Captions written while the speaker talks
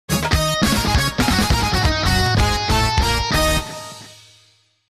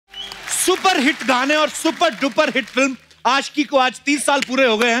Super hit गाने और super duper hit film आशिकी को आज 30 साल पूरे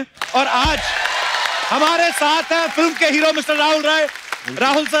हो गए हैं और आज हमारे साथ हैं फिल्म के hero mister Rahul Roy.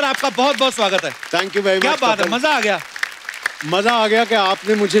 Rahul sir, आपका बहुत बहुत स्वागत है। Thank you very much. क्या बात है, मजा आ गया। मजा आ गया कि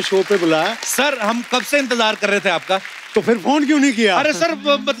आपने मुझे शो पे बुलाया। सर, हम कब से इंतजार कर रहे थे आपका। तो फिर फोन क्यों नहीं किया? अरे सर,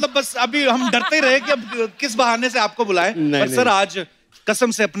 मतलब बस अभी हम डरते ही रहे कि अब किस बहाने से आपको बुलाएं। पर सर, आज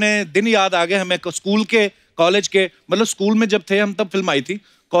कसम से अपने दिन याद आ गए हमें, स्कूल के, कॉलेज के। मतलब स्कूल में जब थे हम तब फिल्म आई थी,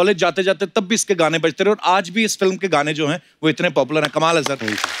 कॉलेज जाते जाते तब भी इसके गाने बजते रहे और आज भी इस फिल्म के गाने जो हैं वो इतने पॉपुलर हैं। कमाल है सर।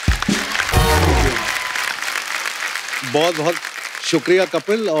 बहुत बहुत शुक्रिया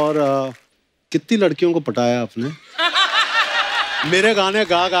कपिल। और कितनी लड़कियों को पटाया आपने मेरे गाने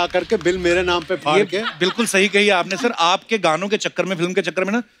गा गा करके, बिल मेरे नाम पे फाड़ के। बिल्कुल सही कही आपने सर। आपके गानों के चक्कर में, फिल्म के चक्कर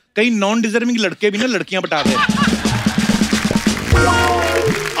में ना कई नॉन डिजर्विंग लड़के भी ना लड़कियां पटाते हैं।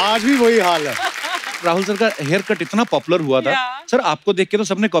 आज भी वही हाल है। राहुल सर का हेयर कट इतना पॉपुलर हुआ था सर, आपको देख के तो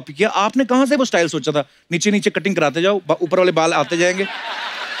सबने कॉपी किया। आपने कहां से वो स्टाइल सोचा था? नीचे नीचे कटिंग कराते जाओ, ऊपर वाले बाल आते जाएंगे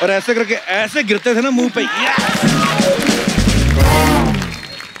और ऐसे करके ऐसे गिरते थे ना मुंह पे।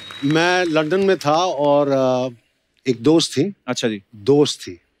 मैं लंदन में था और एक दोस्त थी। अच्छा जी। दोस्त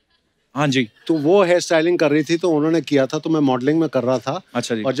थी, हाँ जी। तो वो हेयर स्टाइलिंग कर रही थी तो उन्होंने किया था, तो मैं मॉडलिंग में कर रहा था।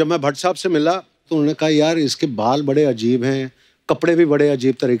 अच्छा जी। और जब मैं भट्ट साहब से मिला तो उन्होंने कहा यार इसके बाल बड़े अजीब हैं, कपड़े भी बड़े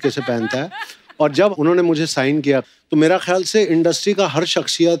अजीब तरीके से पहनता है। और जब उन्होंने मुझे साइन किया तो मेरा ख्याल से इंडस्ट्री का हर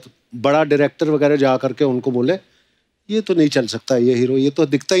शख्सियत, बड़ा डायरेक्टर वगैरह जा करके उनको बोले ये तो नहीं चल सकता, ये हीरो ये तो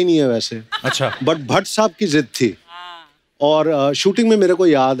दिखता ही नहीं है वैसे। अच्छा। बट भट्ट साहब की जिद थी। और शूटिंग में मेरे को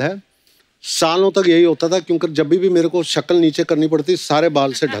याद है सालों तक यही होता था, क्योंकि जब भी मेरे को शक्ल नीचे करनी पड़ती सारे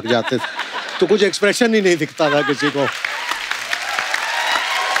बाल से ढक जाते थे, तो कुछ एक्सप्रेशन ही नहीं दिखता था किसी को।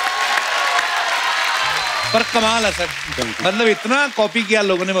 पर कमाल है सर, मतलब इतना कॉपी किया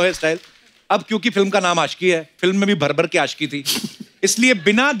लोगों ने वो हेयर स्टाइल। अब क्योंकि फिल्म का नाम आशिकी है, फिल्म में भी भर भर के आशिकी थी, इसलिए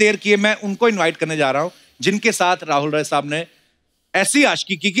बिना देर किए मैं उनको इनवाइट करने जा रहा हूं जिनके साथ राहुल रॉय साहब ने ऐसी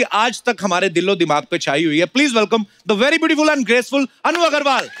आशिकी की कि आज तक हमारे दिलो दिमाग पे छाई हुई है। Please welcome the very beautiful and graceful Anu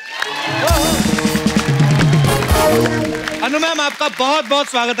Agarwal. Anu ma'am, आपका बहुत बहुत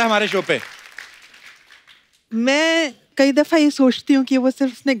स्वागत है हमारे शो पे। मैं कई दफा ये सोचती हूँ कि वो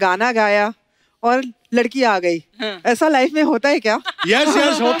सिर्फ उसने गाना गाया और लड़की आ गई। ऐसा लाइफ में होता है क्या? यस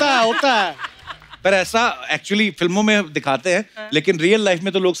यस, होता है। पर ऐसा एक्चुअली फिल्मों में दिखाते हैं, लेकिन रियल लाइफ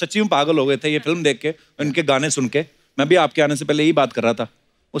में तो लोग सच्ची में पागल हो गए थे ये फिल्म देख के, इनके गाने सुन के। मैं भी आपके आने से पहले यही बात कर रहा था।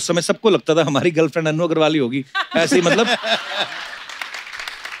 उस समय सबको लगता था हमारी गर्लफ्रेंड अनु अग्रवाल ही होगी, ऐसे ही मतलब।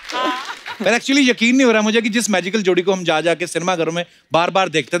 पर एक्चुअली यकीन नहीं हो रहा मुझे कि जिस मैजिकल जोड़ी को हम जा जाके सिनेमा घरों में बार बार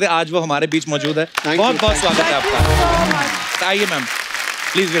देखते थे, आज वो हमारे बीच मौजूद है। बहुत बहुत स्वागत है आपका। आइए मैम,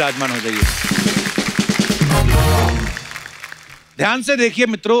 प्लीज विराजमान हो जाइए। ध्यान से देखिए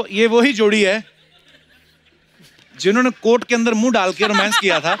मित्रों, ये वही जोड़ी है जिन्होंने कोर्ट के अंदर मुंह डाल के रोमांस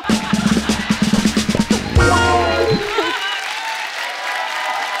किया था।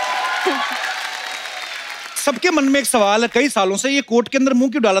 सबके मन में एक सवाल है कई सालों से, ये कोर्ट के अंदर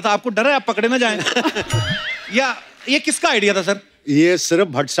मुंह क्यों डाला था? आपको डर है आप पकड़े ना जाएं? या ये किसका आइडिया था सर? ये सिर्फ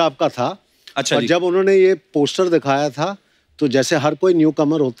भट्ट साहब का था। अच्छा। और जब उन्होंने ये पोस्टर दिखाया था तो जैसे हर कोई न्यू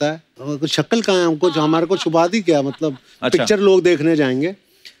कमर होता है, शक्ल कहाँ है हमको, जो हमारे को छुपा दी क्या, मतलब अच्छा। पिक्चर लोग देखने जाएंगे,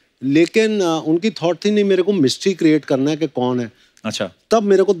 लेकिन उनकी थॉट थी नहीं मेरे को मिस्ट्री क्रिएट करना है कि कौन है। अच्छा। तब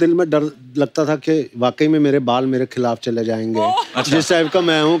मेरे को दिल में डर लगता था कि वाकई में मेरे बाल मेरे खिलाफ चले जाएंगे। अच्छा। जिस टाइप का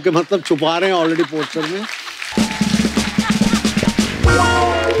मैं हूँ कि मतलब छुपा रहे हैं ऑलरेडी पोस्टर में।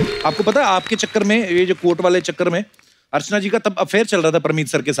 आपको पता है आपके चक्कर में, ये जो कोर्ट वाले चक्कर में, अर्चना जी का तब अफेयर चल रहा था परमीत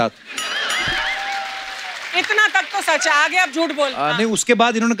सर के साथ। इतना तक तो सच है, आगे आप झूठ बोल। नहीं, उसके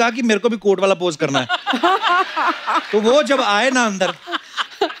बाद इन्होंने कहा कि मेरे को भी कोर्ट वाला पोज करना है। तो वो जब आए ना अंदर,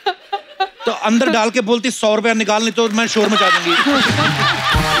 तो अंदर डाल के बोलती 100 रुपया निकाल, नहीं तो मैं शोर मचा दूंगी।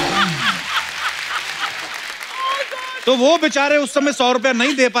 तो वो बेचारे उस समय 100 रुपया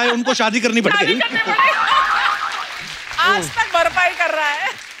नहीं दे पाए, उनको शादी करनी पड़ गई। आज तक भरपाई कर रहा है।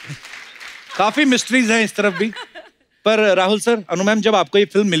 काफी मिस्ट्रीज हैं इस तरफ भी। पर राहुल सर, अनु मैम, जब आपको ये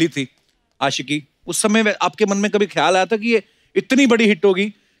फिल्म मिली थी आशिकी, उस समय आपके मन में कभी ख्याल आया था कि ये इतनी बड़ी हिट होगी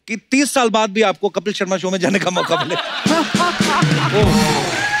कि 30 साल बाद भी आपको कपिल शर्मा शो में जाने का मौका मिले?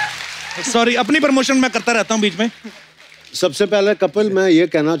 सॉरी, अपनी प्रमोशन मैं करता रहता हूँ बीच में। सबसे पहले कपिल, मैं ये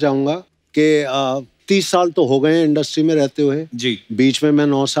कहना चाहूंगा कि 30 साल तो हो गए हैं इंडस्ट्री में रहते हुए जी। बीच में मैं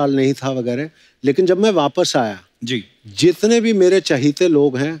 9 साल नहीं था वगैरह, लेकिन जब मैं वापस आया जी, जितने भी मेरे चहीते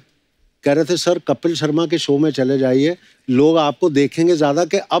लोग हैं कह रहे थे सर कपिल शर्मा के शो में चले जाइए, लोग आपको देखेंगे ज्यादा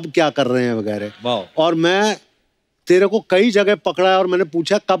कि अब क्या कर रहे हैं वगैरह। और मैं तेरे को कई जगह पकड़ा है और मैंने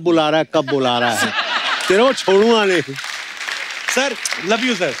पूछा कब बुला रहा है, कब बुला रहा है, तेरे को छोड़ूंगा नहीं। Sir, love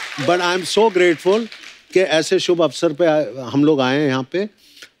you sir. But I am so grateful कि ऐसे शुभ अवसर पे हम लोग आए हैं यहाँ पे।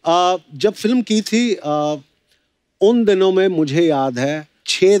 जब फिल्म की थी उन दिनों में मुझे याद है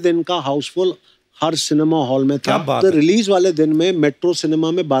 6 दिन का हाउसफुल हर सिनेमा हॉल में था। तो रिलीज वाले दिन में मेट्रो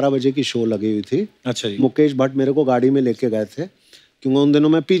सिनेमा में 12 बजे की शो लगी हुई थी। अच्छा जी। मुकेश भट्ट मेरे को गाड़ी में लेके गए थे क्योंकि उन दिनों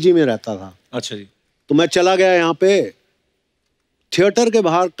मैं पीजी में रहता था। अच्छा जी। तो मैं चला गया यहाँ पे, थिएटर के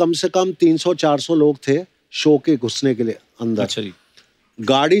बाहर कम से कम 300-400 लोग थे शो के घुसने के लिए अंदर। अच्छा जी।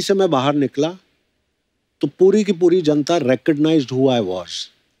 गाड़ी से मैं बाहर निकला तो पूरी की पूरी जनता रिकॉग्नाइज्ड हु आई वाज।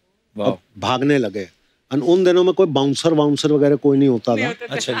 भागने लगे। और उन दिनों में कोई बाउंसर वगैरह कोई नहीं होता था।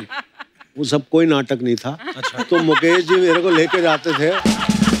 अच्छा जी। वो सब कोई नाटक नहीं था। अच्छा। तो मुकेश जी मेरे को लेके जाते थे।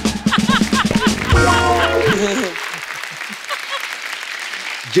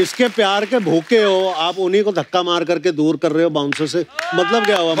 जिसके प्यार के भूखे हो आप उन्हीं को धक्का मार करके दूर कर रहे हो बाउंसर से, मतलब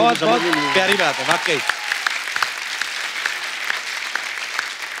क्या हुआ? बहुत प्यारी बात है वाकई।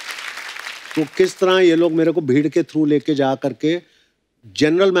 तो किस तरह ये लोग मेरे को भीड़ के थ्रू लेके जा करके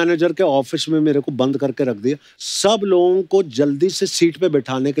जनरल मैनेजर के ऑफिस में मेरे को बंद करके रख दिया। सब लोगों को जल्दी से सीट पे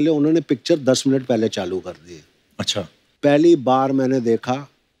बिठाने के लिए उन्होंने पिक्चर 10 मिनट पहले चालू कर दी। अच्छा। पहली बार मैंने देखा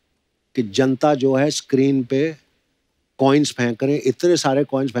कि जनता जो है स्क्रीन पे कॉइन्स फेंक रहे, इतने सारे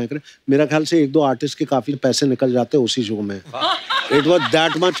कॉइन्स फेंक रहे। मेरा ख्याल से 1-2 आर्टिस्ट के काफी पैसे निकल जाते उसी शो में। It was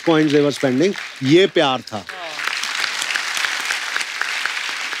that much coins they were spending. ये प्यार था।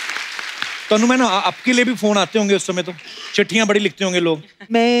 तनु मैंने आपके लिए भी फोन आते होंगे उस समय, तो चिट्ठियां बड़ी लिखते होंगे लोग।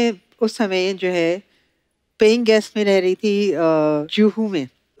 मैं उस समय जो है पेइंग गेस्ट में रह रही थी जुहू में।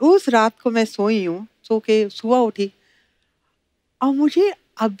 उस रात को मैं सोई हूँ, सो के सुबह उठी और मुझे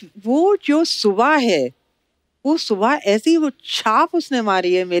अब वो जो सुबह है, वो सुबह ऐसी वो छाप उसने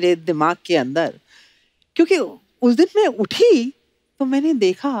मारी है मेरे दिमाग के अंदर। क्योंकि उस दिन मैं उठी तो मैंने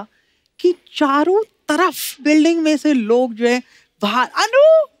देखा कि चारों तरफ बिल्डिंग में से लोग जो है बाहर अनु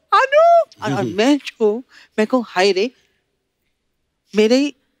अनु, और मैं कहूँ हाय रे,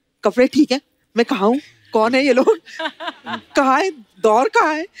 मेरे कपड़े ठीक है, मैं कहाँ हूँ, कौन है ये लोग, कहाँ है दौर,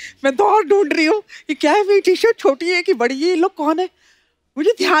 कहाँ है, मैं दौर ढूंढ रही हूँ, ये क्या है, मेरी टी शर्ट छोटी है कि बड़ी है, ये लोग कौन है,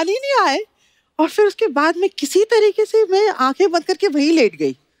 मुझे ध्यान ही नहीं आए। और फिर उसके बाद में किसी तरीके से मैं आंखें बंद करके वहीं लेट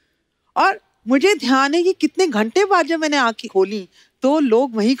गई। और मुझे ध्यान है कि कितने घंटे बाद जब मैंने आंखें खोली तो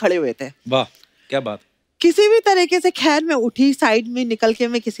लोग वहीं खड़े हुए थे। वाह क्या बात। किसी भी तरीके से खैर मैं उठी, साइड में निकल के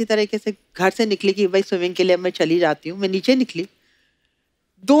मैं किसी तरीके से घर से निकली कि भाई स्विमिंग के लिए मैं चली जाती हूँ। मैं नीचे निकली,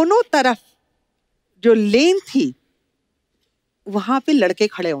 दोनों तरफ जो लेन थी वहां पे लड़के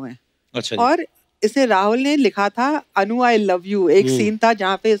खड़े हुए हैं। अच्छा। और इसे राहुल ने लिखा था अनु आई लव यू। एक सीन था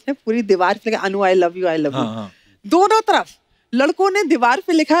जहाँ पे इसने पूरी दीवार पे लिखा अनु I love you I love you. दोनों तरफ लड़कों ने दीवार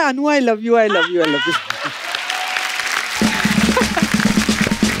पे लिखा है अनु I love you I love you I love you.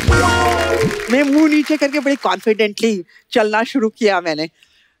 मैं मुंह नीचे करके बड़ी कॉन्फिडेंटली चलना शुरू किया।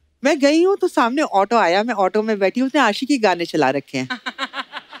 मैं गई हूँ तो सामने ऑटो आया, मैं ऑटो में बैठी, उसने आशिकी गाने चला रखे हैं।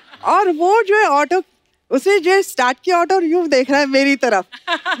 और वो जो है ऑटो, उसने जो स्टार्ट किया ऑटो और यूं देख रहा है मेरी तरफ।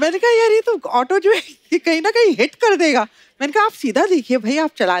 मैंने कहा यार ये तो ऑटो जो है कहीं ना कहीं हिट कर देगा। मैंने कहा आप सीधा देखिए भाई,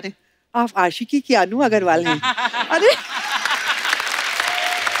 आप चला रहे, आप आशिकी की अनु अग्रवाल हैं। अरे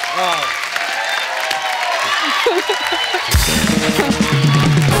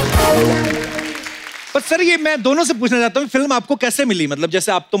पर सर ये मैं दोनों से पूछना चाहता हूँ, फिल्म आपको कैसे मिली? मतलब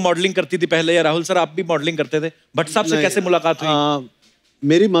जैसे आप तो मॉडलिंग करती थी पहले, या राहुल सर आप भी मॉडलिंग करते थे, भट्ट साहब से कैसे मुलाकात हुई?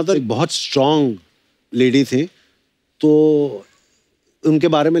 मेरी मदर बहुत स्ट्रांग लेडी थी, तो उनके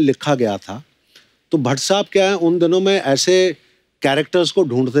बारे में लिखा गया था। तो भट्ट साहब क्या है, उन दिनों में ऐसे कैरेक्टर्स को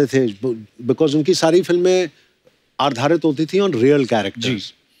ढूंढते थे, बिकॉज उनकी सारी फिल्में आधारित होती थी ऑन रियल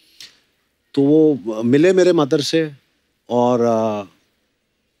कैरेक्टर्स। तो वो मिले मेरे मदर से, और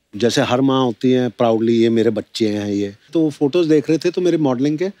जैसे हर माँ होती है प्राउडली, ये मेरे बच्चे हैं ये। तो वो फोटोज देख रहे थे तो मेरे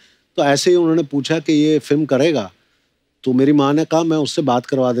मॉडलिंग के, तो ऐसे ही उन्होंने पूछा कि ये फिल्म करेगा? तो मेरी माँ ने कहा मैं उससे बात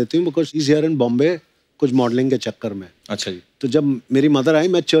करवा देती हूँ, because is here in Bombay कुछ मॉडलिंग के चक्कर में। अच्छा जी। तो जब मेरी मदर आई,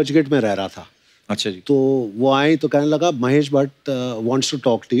 मैं चर्च गेट में रह रहा था। अच्छा जी। तो वो आई तो कहने लगा Mahesh Bhatt wants to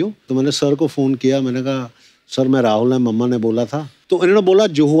talk to you. तो मैंने सर को फ़ोन किया, मैंने कहा सर मैं राहुल है, मम्मा ने बोला था। तो इन्होंने बोला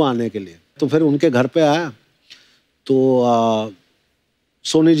जुहू आने के लिए। तो फिर उनके घर पे आया तो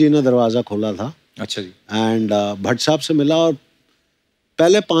सोनी जी ने दरवाज़ा खोला था। अच्छा जी। एंड भट्ट साहब से मिला, और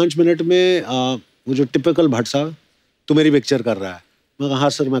पहले 5 मिनट में वो जो टिपिकल भट्ट साहब, तो मेरी पिक्चर कर रहा है। मैं कहा हाँ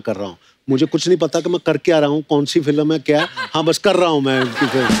सर मैं कर रहा हूँ, मुझे कुछ नहीं पता कि मैं कर क्या रहा हूँ, कौन सी फिल्म है क्या है, हाँ बस कर रहा हूँ मैं उनकी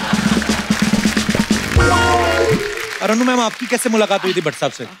फिल्म। अनु मैम आपकी कैसे मुलाकात हुई थी भट्ट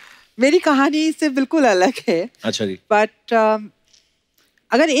साहब से? मेरी कहानी इससे बिल्कुल अलग है। अच्छा जी। बट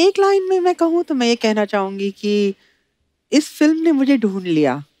अगर एक लाइन में मैं कहूँ तो मैं ये कहना चाहूंगी कि इस फिल्म ने मुझे ढूंढ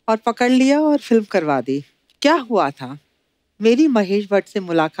लिया और पकड़ लिया और फिल्म करवा दी। क्या हुआ था, मेरी महेश भट्ट से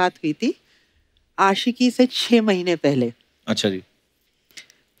मुलाकात हुई थी आशिकी से 6 महीने पहले। अच्छा जी।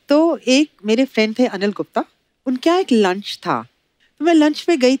 तो एक मेरे फ्रेंड थे अनिल गुप्ता, उनके यहाँ एक लंच था, तो मैं लंच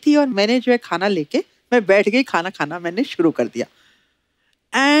पे गई थी और मैंने जो है खाना लेके मैं बैठ गई, खाना खाना मैंने शुरू कर दिया।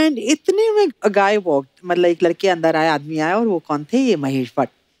 एंड इतने में गाय वॉक, मतलब एक लड़के अंदर आए, आदमी आया, और वो कौन थे, ये महेश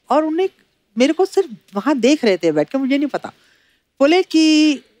भट्ट, और उन्हें मेरे को सिर्फ वहां देख रहे थे बैठ के, मुझे नहीं पता, बोले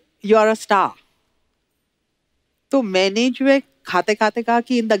कि यू आर अ स्टार। तो मैंने जो है खाते खाते कहा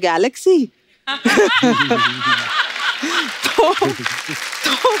कि इन द गैलेक्सी।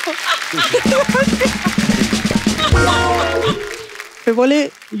 फिर बोले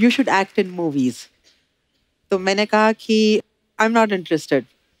you should act in movies. तो मैंने कहा कि आई एम नॉट इंटरेस्टेड।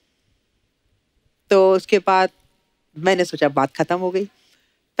 तो उसके बाद मैंने सोचा बात खत्म हो गई।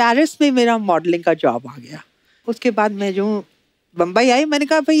 पेरिस में मेरा मॉडलिंग का जॉब आ गया। उसके बाद मैं जो बम्बई आई, मैंने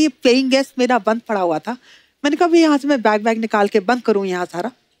कहा भाई ये पेइंग गेस्ट मेरा बंद पड़ा हुआ था, मैंने कहा भाई यहाँ से मैं बैग निकाल के बंद करूँ यहाँ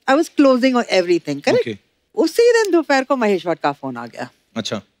सारा। I was closing on everything, correct. उसी दिन दोपहर को महेश भट्ट का फोन आ गया।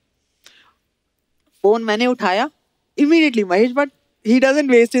 अच्छा। फोन मैंने उठाया, immediately Mahesh Bhatt, he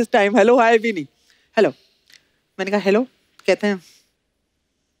doesn't waste his time, hello hi भी नहीं, हेलो। मैंने कहा हेलो, कहते हैं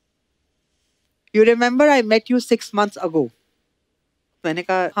you remember I met you 6 months ago। मैंने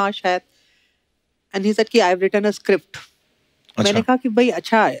कहा हाँ शायद। एंड ही सेड कि I have written a script. मैंने कहा कि भाई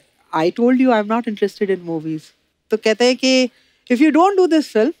अच्छा, I told you I am not interested in movies. तो कहते हैं कि if you don't do this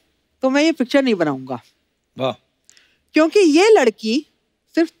film तो मैं ये पिक्चर नहीं बनाऊंगा। वाह। क्योंकि ये लड़की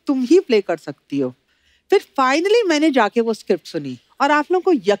सिर्फ तुम ही प्ले कर सकती हो। फिर फाइनली मैंने जाके वो स्क्रिप्ट सुनी, और आप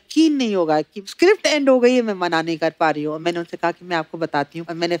लोगों को यकीन नहीं होगा कि स्क्रिप्ट एंड हो गई है, मैं मना नहीं कर पा रही हूँ। मैंने उनसे कहा कि मैं आपको बताती हूँ,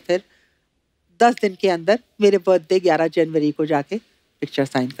 और मैंने फिर 10 दिन के अंदर मेरे बर्थडे 11 जनवरी को जाके पिक्चर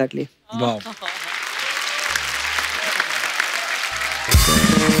साइन कर ली। वाह।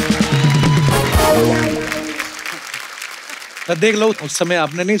 देख लो, उस समय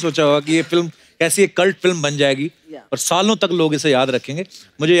आपने नहीं सोचा होगा कि ये फिल्म कैसी एक कल्ट फिल्म बन जाएगी और सालों तक लोग इसे याद रखेंगे।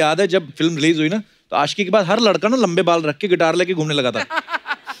 मुझे याद है जब फिल्म रिलीज हुई ना, तो आशिकी के बाद हर लड़का ना लंबे बाल रख के गिटार लेके घूमने लगा था।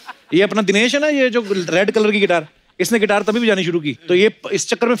 ये अपना दिनेश है ना, ये जो रेड कलर की गिटार, इसने गिटार तभी बजानी शुरू की, तो ये इस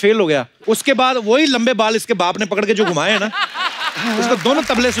चक्कर में फेल हो गया। उसके बाद वही लंबे बाल इसके बाप ने पकड़ के जो घुमाए ना, उसको दोनों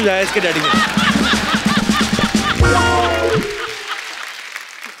तबले सुझाए इसके डैडी ने।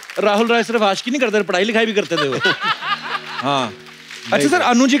 राहुल रॉय सिर्फ आशिकी नहीं करते थे, पढ़ाई लिखाई भी करते थे वो। हाँ। अच्छा सर,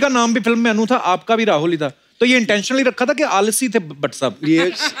 अनु जी का नाम भी फिल्म में अनु था, आपका भी राहुल ही था, तो ये इंटेंशनली रखा था कि आलसी थे भट्ट साहब?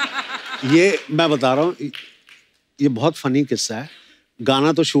 ये मैं बता रहा हूँ, ये बहुत फनी किस्सा है।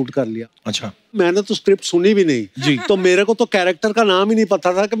 गाना तो शूट कर लिया। अच्छा। मैंने तो स्क्रिप्ट सुनी भी नहीं जी, तो मेरे को तो कैरेक्टर का नाम ही नहीं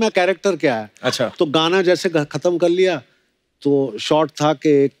पता था कि मैं कैरेक्टर क्या है। अच्छा। तो गाना जैसे खत्म कर लिया, तो शॉट था कि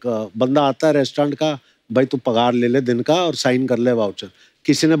एक बंदा आता है रेस्टोरेंट का, भाई तू पगार ले ले दिन का और साइन कर ले वाउचर।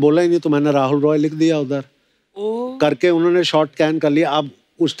 किसी ने बोला ही नहीं, तो मैंने राहुल रॉय लिख दिया उधर करके, उन्होंने शॉर्ट कैन कर लिया। अब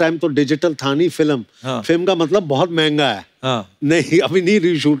उस टाइम तो डिजिटल था नहीं फिल्म। हाँ। फिल्म का मतलब बहुत महंगा है। हाँ। नहीं, अभी नहीं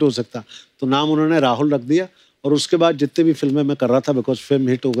रीशूट हो सकता, तो नाम उन्होंने राहुल रख दिया। और उसके बाद जितने भी फिल्में मैं कर रहा था, बिकॉज फिल्म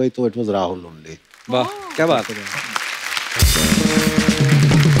हिट हो गई, तो इट वाज राहुल ओनली। वाह, क्या बात है।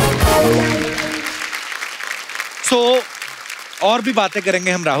 और भी बातें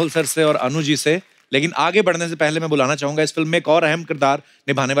करेंगे हम राहुल सर से और अनु जी से, लेकिन आगे बढ़ने से पहले मैं बुलाना चाहूंगा इस फिल्म में एक और अहम किरदार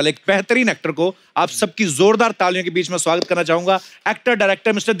निभाने वाले एक बेहतरीन एक्टर को आप सबकी जोरदार तालियों के बीच में स्वागत करना चाहूंगा। एक्टर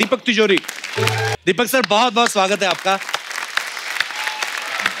डायरेक्टर मिस्टर दीपक तिजोरी। दीपक सर, बहुत बहुत स्वागत है आपका।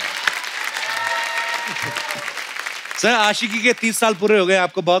 सर, आशिकी के 30 साल पूरे हो गए,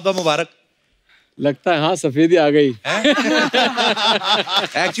 आपको बहुत बहुत मुबारक। लगता है हाँ, सफेदी आ गई।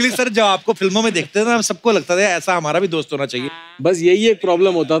 एक्चुअली सर, जब आपको फिल्मों में देखते थे ना, सबको लगता था ऐसा हमारा भी दोस्त होना चाहिए। बस यही एक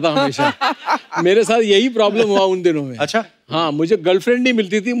प्रॉब्लम होता था हमेशा। मेरे साथ यही प्रॉब्लम हुआ उन दिनों में। अच्छा। हाँ, मुझे गर्लफ्रेंड नहीं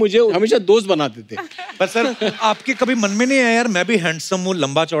मिलती थी, मुझे हमेशा दोस्त बनाते थे। पर सर, आपके कभी मन में नहीं आया यार मैं भी हैंडसम हूँ,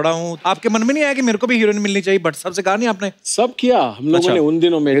 लंबा चौड़ा हूँ, आपके मन में नहीं आया कि मेरे को भी हीरोइन मिलनी चाहिए? भट्ट साहब से कहा नहीं आपने? सब किया हम लोगों ने उन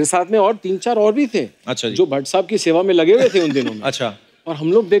दिनों में, मेरे साथ में और 3-4 और भी थे। अच्छा। जो भट्ट साहब की सेवा में लगे हुए थे उन दिनों में। अच्छा। और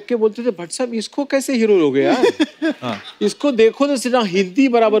हम लोग देख के बोलते थे, भट्ट साहब इसको कैसे हीरो हो गया? हाँ। इसको देखो तो ना हिंदी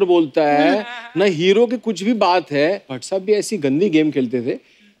बराबर बोलता है, ना हीरो की कुछ भी बात है। भट्ट साहब भी ऐसी गंदी गेम खेलते थे,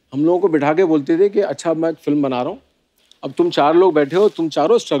 हम लोगों को बिठा के बोलते थे कि अच्छा मैं फिल्म बना रहा हूँ, अब तुम 4 लोग बैठे हो, तुम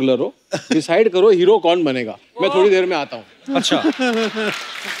चारों स्ट्रगलर हो, डिसाइड करो हीरो कौन बनेगा, मैं थोड़ी देर में आता हूँ। अच्छा।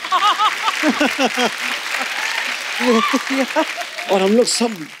 और हम लोग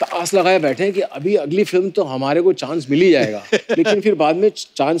सब आस लगाए बैठे हैं कि अभी अगली फिल्म तो हमारे को चांस मिल ही जाएगा। लेकिन फिर बाद में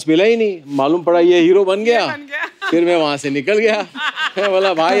चांस मिला ही नहीं, मालूम पड़ा ये हीरो बन गया। फिर मैं वहां से निकल गया, मैं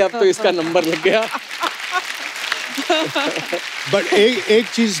बोला भाई अब तो इसका नंबर लग गया। बट एक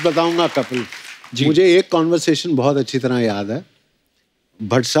चीज बताऊंगा कपिल, मुझे एक कॉन्वर्सेशन बहुत अच्छी तरह याद है।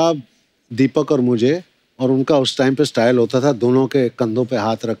 भट्ट साहब, दीपक और मुझे, और उनका उस टाइम पे स्टाइल होता था दोनों के कंधों पे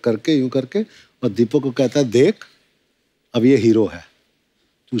हाथ रख करके यूं करके, और दीपक को कहता है देख अब ये हीरो है।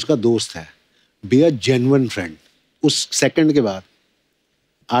 तू उसका दोस्त है, बी अ जेन्युइन फ्रेंड। उस सेकंड के बाद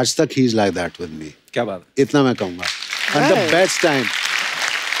आज तक he is like that with me. क्या बात, इतना मैं कहूंगा। एंड द बेस्ट टाइम,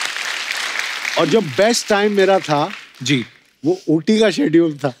 और जो बेस्ट टाइम मेरा था जी, वो ऊटी का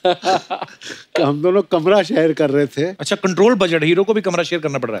शेड्यूल था। तो हम दोनों कमरा शेयर कर रहे थे। अच्छा, कंट्रोल बजट, हीरो को भी कमरा शेयर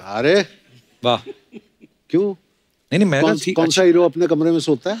करना पड़ रहा है। अरे वाह, क्यों? नहीं मैं कौन सा हीरो अपने कमरे में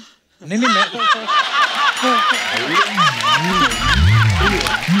सोता है? नहीं मैं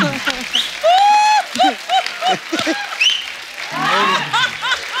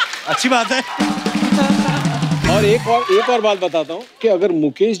अच्छी बात है। और एक और बात बताता हूँ कि अगर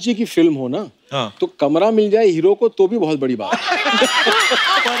मुकेश जी की फिल्म हो ना, हाँ, तो कमरा मिल जाए हीरो को तो भी बहुत बड़ी बात है।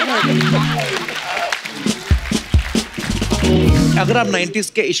 अगर आप 90s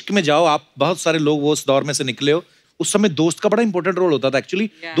के इश्क में जाओ, आप बहुत सारे लोग वो उस दौर में से निकले हो। उस समय दोस्त का बड़ा इंपॉर्टेंट रोल होता था एक्चुअली।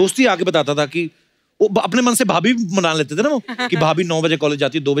 दोस्त ही आगे बताता था कि वो अपने मन से भाभी मना लेते थे ना वो, कि भाभी 9 बजे कॉलेज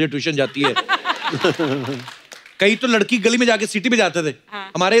जाती है, 2 बजे ट्यूशन जाती है। कई तो लड़की गली में जाके सिटी पे जाते थे।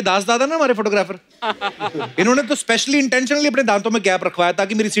 हमारे दास दादा ना, हमारे फोटोग्राफर, इन्होंने तो स्पेशली इंटेंशनली अपने दांतों में गैप रखवाया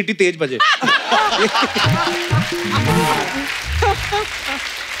ताकि मेरी सिटी तेज बजे।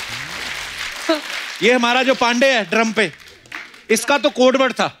 ये हमारा जो पांडे है ड्रम पे, इसका तो कोड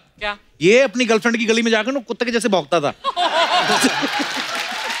वर्ड था क्या? ये अपनी गर्लफ्रेंड की गली में जाकर ना कुत्ते के जैसे भौंकता था।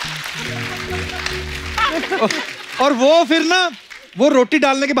 और वो फिर ना वो रोटी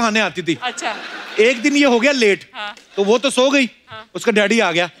डालने के बहाने आती थी। अच्छा। एक दिन ये हो गया लेट, हाँ। तो वो तो सो गई, हाँ। उसका डैडी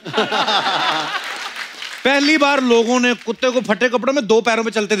आ गया। पहली बार लोगों ने कुत्ते को फटे कपड़ों में 2 पैरों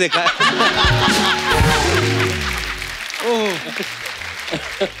में चलते देखा है।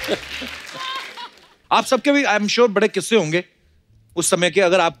 आप सबके भी आई एम श्योर बड़े किस्से होंगे उस समय के।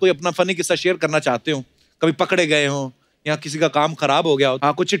 अगर आप कोई अपना फनी किस्सा शेयर करना चाहते हो, कभी पकड़े गए हो या किसी का काम खराब हो गया हो,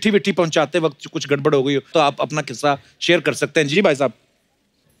 हाँ, कुछ चिट्ठी विट्ठी पहुंचाते वक्त कुछ गड़बड़ हो गई हो, तो आप अपना किस्सा शेयर कर सकते हैं। जी भाई साहब।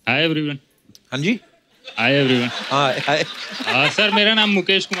 Hi everyone. हाँ जी, हाय एवरीवन। हाय। सर मेरा नाम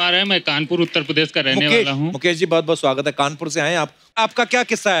मुकेश कुमार है, मैं कानपुर उत्तर प्रदेश का रहने वाला हूँ। मुकेश जी बहुत बहुत स्वागत है, कानपुर से आए आप। आपका क्या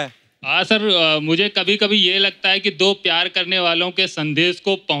किस्सा है? हाँ सर, मुझे कभी कभी ये लगता है कि 2 प्यार करने वालों के संदेश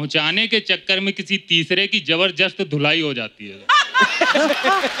को पहुंचाने के चक्कर में किसी तीसरे की जबरदस्त धुलाई हो जाती है।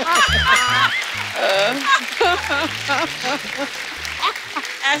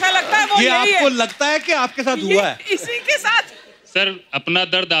 ऐसा लगता है वो ये आपको लगता है कि आपके साथ हुआ है? इसी के साथ। सर अपना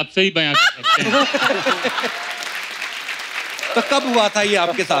दर्द आपसे ही बयां कर सकते हैं। तो कब हुआ था ये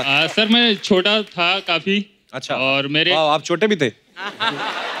आपके साथ? सर मैं छोटा था काफी। अच्छा। और मेरे आप छोटे भी थे?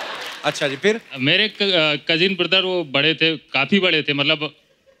 अच्छा जी, फिर? मेरे कजिन ब्रदर वो बड़े थे, काफी बड़े थे, मतलब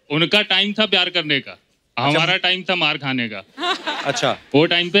उनका टाइम था प्यार करने का, हमारा टाइम था मार खाने का। अच्छा। वो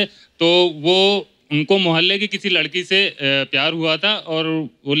टाइम पे तो वो उनको मोहल्ले की किसी लड़की से प्यार हुआ था और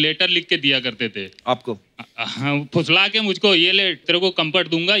वो लेटर लिख के दिया करते थे आपको। फुसला के मुझको, ये ले तेरे को कंफर्ट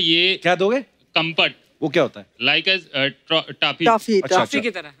दूंगा। ये क्या दोगे? कंफर्ट। वो क्या होता है? Like as toffee. टॉफी की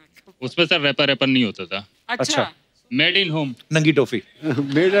तरह। उसमें सर रैपर नहीं होता था। अच्छा। मेड इन होम, नंगी टॉफी।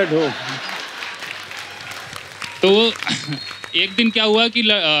 Made at home. तो एक दिन क्या हुआ कि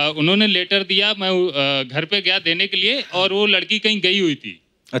उन्होंने लेटर दिया, मैं घर पे गया देने के लिए, और वो लड़की कहीं गई हुई थी।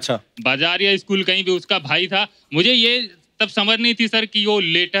 अच्छा। बाजार या स्कूल कहीं भी, उसका भाई था। मुझे ये तब समझ नहीं थी सर कि वो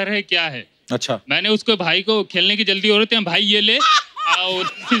लेटर है क्या है। अच्छा। मैंने उसको भाई को खेलने की जल्दी हो रही थी, भाई ये ले,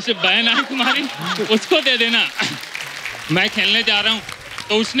 बहन आई तुम्हारी, उसको दे देना, मैं खेलने जा रहा हूँ।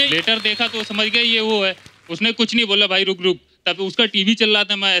 तो उसने लेटर देखा तो समझ गया ये वो है। उसने कुछ नहीं बोला, भाई रुक। तब उसका टीवी चल रहा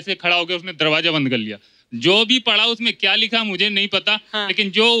था, मैं ऐसे खड़ा हो गया, उसने दरवाजा बंद कर लिया। जो भी पढ़ा उसमें क्या लिखा मुझे नहीं पता, हाँ।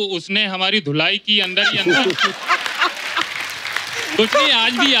 लेकिन जो उसने हमारी धुलाई की अंदर ही अंदर कुछ नहीं,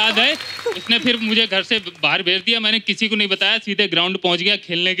 आज भी याद है। उसने फिर मुझे घर से बाहर भेज दिया, मैंने किसी को नहीं बताया, सीधे ग्राउंड पहुंच गया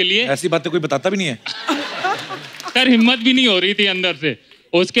खेलने के लिए। ऐसी बातें कोई बताता भी नहीं है। सर हिम्मत भी नहीं हो रही थी अंदर से।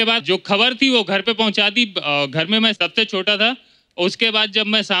 उसके बाद जो खबर थी वो घर पे पहुंचा दी। घर में मैं सबसे छोटा था। उसके बाद जब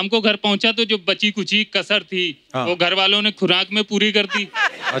मैं शाम को घर पहुंचा तो जो बची कुची कसर थी, हाँ। वो घर वालों ने खुराक में पूरी कर दी।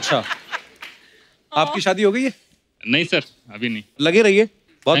 अच्छा। आपकी शादी हो गई है? नहीं सर, अभी नहीं। लगे रहिए।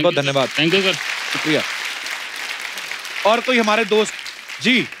 बहुत बहुत धन्यवाद। Thank you sir. शुक्रिया। और कोई हमारे दोस्त?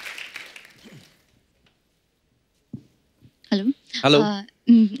 जी हेलो।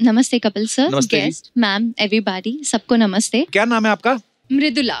 नमस्ते Kapil sir, guest ma'am, everybody, सबको नमस्ते। क्या नाम है आपका?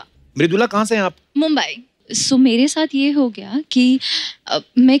 मृदुला। मृदुला, कहाँ से हैं आप? मुंबई। सो मेरे साथ ये हो गया कि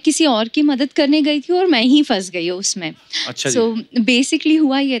मैं किसी और की मदद करने गई थी और मैं ही फंस गई उसमें। अच्छा सो बेसिकली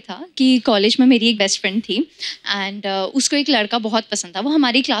हुआ ये था कि कॉलेज में मेरी एक बेस्ट फ्रेंड थी एंड उसको एक लड़का बहुत पसंद था, वो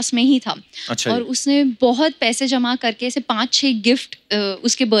हमारी क्लास में ही था। अच्छा और उसने बहुत पैसे जमा करके ऐसे 5-6 गिफ्ट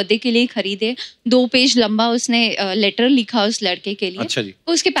उसके बर्थडे के लिए खरीदे। 2 पेज लंबा उसने लेटर लिखा उस लड़के के लिए। अच्छा जी।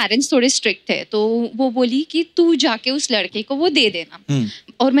 उसके पेरेंट्स थोड़े स्ट्रिक्ट थे तो वो बोली कि तू जाके उस लड़के को वो दे देना।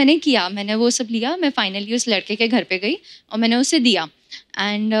 और मैंने किया, मैंने वो सब लिया, मैं फाइनली उस लड़के के घर पे गई और मैंने उसे दिया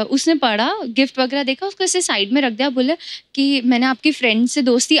एंड उसने पढ़ा, गिफ्ट वगैरह देखा, उसको ऐसे साइड में रख दिया, बोले कि मैंने आपकी फ्रेंड से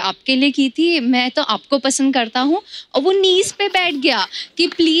दोस्ती आपके लिए की थी, मैं तो आपको पसंद करता हूँ। और वो नीज पे बैठ गया कि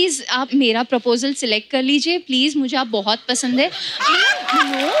प्लीज़ आप मेरा प्रपोजल सिलेक्ट कर लीजिए, प्लीज़ मुझे आप बहुत पसंद है।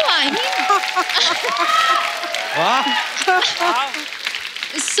 नो आई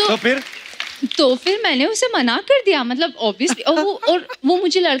मीन तो फिर मैंने उसे मना कर दिया, मतलब ऑब्वियसली। और वो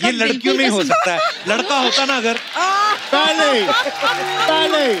मुझे लड़का ये लड़कियों में हो सकता है, लड़का होता ना अगर पहले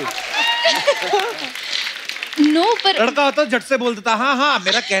नो पर लड़का होता झट से बोल देता हाँ हाँ,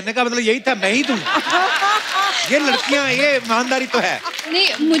 मेरा कहने का मतलब यही था, मैं ही दूं। ये लड़कियां, ये ईमानदारी तो है।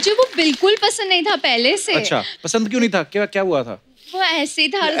 नहीं, मुझे वो बिल्कुल पसंद नहीं था पहले से। अच्छा, पसंद क्यों नहीं था? क्या क्या हुआ था? वो ऐसे ही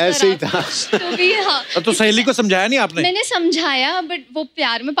था, ऐसे ही था। तो भी हाँ। तो सहेली को समझाया नहीं आपने? मैंने समझाया बट वो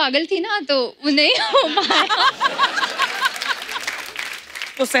प्यार में पागल थी ना, तो वो नहीं हो पाया।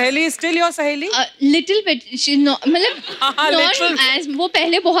 तो सहेली स्टिल योर सहेली? लिटिल बिट, मतलब नॉट एज, वो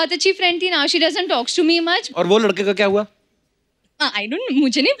पहले बहुत अच्छी फ्रेंड थी, now she doesn't talks to me much. और वो लड़के का क्या हुआ? आई डोंट,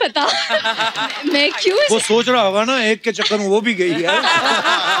 मुझे नहीं पता। मैं क्यों वो सोच रहा होगा ना, एक के चक्कर में वो भी गई है।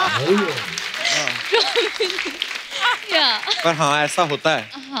 पर हाँ, ऐसा होता है।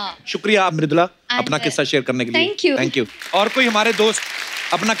 हाँ। शुक्रिया आप मृदुला अपना किस्सा शेयर करने के लिए। Thank you. और कोई हमारे दोस्त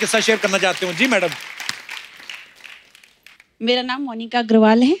अपना किस्सा शेयर करना चाहते हो? जी मैडम। मेरा नाम मोनिका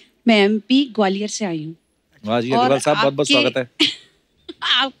अग्रवाल है, मैं एमपी ग्वालियर से आई हूँ। वाह जी अग्रवाल साहब, बहुत बहुत स्वागत है।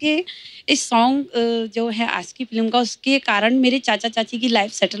 आपके इस सॉन्ग जो है आशिकी फिल्म का, उसके कारण मेरे चाचा चाची की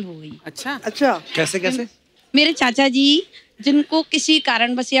लाइफ सेटल हो गई। अच्छा। कैसे कैसे? मेरे चाचा जी, जिनको किसी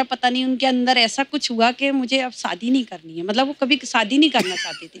कारण बस या पता नहीं उनके अंदर ऐसा कुछ हुआ कि मुझे अब शादी नहीं करनी है, मतलब वो कभी शादी नहीं करना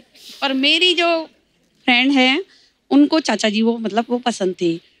चाहते थे। और मेरी जो फ्रेंड है उनको चाचा जी वो मतलब वो पसंद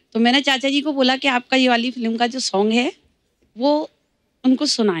थी। तो मैंने चाचा जी को बोला कि आपका ये वाली फिल्म का जो सॉन्ग है वो उनको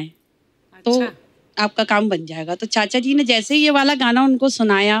सुनाएं। तो आपका काम बन जाएगा। तो चाचा जी ने जैसे ही ये वाला गाना उनको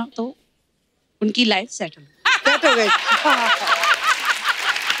सुनाया तो उनकी लाइफ सेटल हो गई।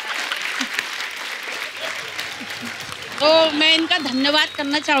 तो मैं इनका धन्यवाद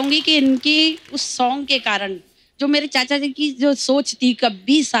करना चाहूंगी कि इनकी उस सॉन्ग के कारण जो मेरे चाचा जी की जो सोच थी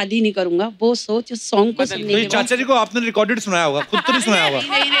कभी शादी नहीं करूंगा, वो सोच उस सॉन्ग को सुनने के बाद। चाचा जी को आपने रिकॉर्डेड सुनाया होगा, खुद तो नहीं सुनाया होगा?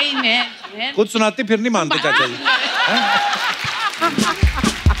 नहीं, मैं खुद सुनाती फिर नहीं मानते चाचा जी।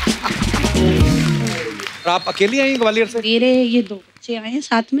 और आप अकेली आई ग्वालियर से? मेरे ये 2 बच्चे आए हैं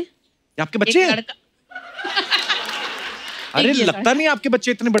साथ में। आपके बच्चे हैं? अरे लगता नहीं आपके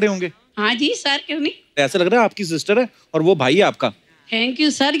बच्चे इतने बड़े होंगे। हाँ जी सर, क्यों नहीं। ऐसा लग रहा है आपकी सिस्टर है और वो भाई है आपका। थैंक यू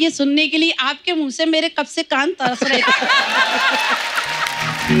सर, ये सुनने के लिए आपके मुंह से मेरे कब से कान तरस रहे थे।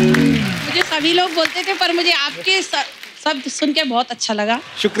 मुझे सभी लोग बोलते थे पर मुझे आपके शब्द सुन के बहुत अच्छा लगा।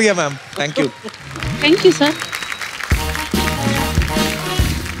 शुक्रिया ma'am, thank you. Thank you sir.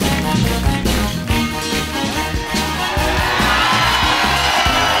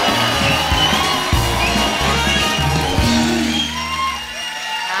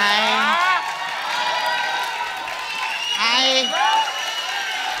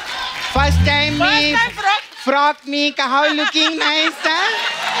 First time me frock me how looking nice, huh?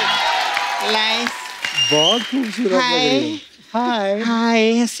 Nice. बहुत खूबसूरत लग रही है।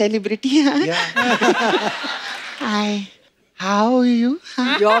 Hi, celebrity. Hi. How are you?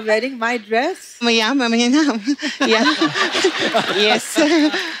 You are wearing my dress. Yeah. Yes.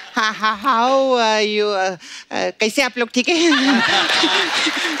 How are you? कैसे आप लोग ठीक है?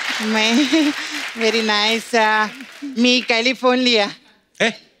 मैं very nice. मैं कैलिफोर्निया।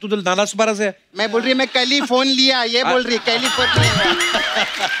 तू तो नाला सुपारा से है। मैं बोल रही मैं कल ही फोन लिया, ये बोल रही कैलिफोर्निया।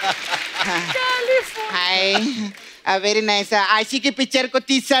 हाय, वेरी नाइस। आशिकी पिक्चर को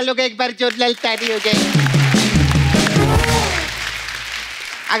 30 साल हो गए, एक बार जोरदार ताली हो जाए।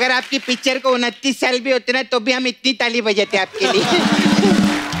 अगर आपकी पिक्चर को 29 साल भी होते ना तो भी हम इतनी ताली बजाते आपके लिए।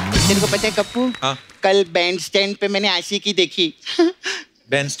 पिक्चर को पता है कप्पू? हाँ। कल बैंड स्टैंड पे मैंने आशिकी देखी।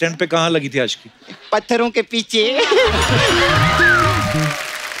 बैंड स्टैंड पे कहाँ लगी थी आशिकी? पत्थरों के पीछे।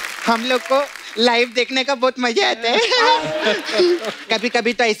 हम लोग को लाइव देखने का बहुत मजा आता है। कभी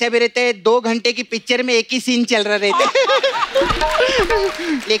कभी तो ऐसा भी रहता है 2 घंटे की पिक्चर में एक ही सीन चल रहा रहता है।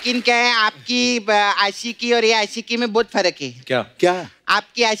 लेकिन क्या है, आपकी आशिकी और ये आशिकी में बहुत फर्क है। क्या क्या?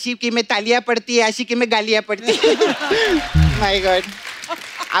 आपकी आशिकी में तालियां पड़ती है, आशिकी में गालियां पड़ती है। My God.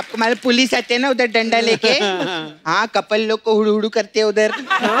 आपको मालूम पुलिस आते हैं ना उधर डंडा लेके, हाँ कपल लोग को हुड़ू हुड़ू करते हैं उधर।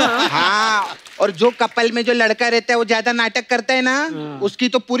 हाँ, और जो कपल में जो लड़का रहता है वो ज्यादा नाटक करता है ना, उसकी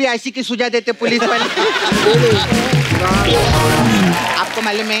तो पूरी आशिकी सुझा देते पुलिस वाले। आपको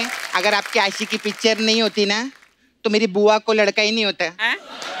मालूम है अगर आपकी आशिकी पिक्चर नहीं होती ना तो मेरी बुआ को लड़का ही नहीं होता।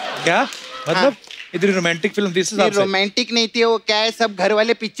 क्या मतलब? इतनी रोमांटिक फिल्म थी? रोमांटिक नहीं थी वो, क्या है सब घर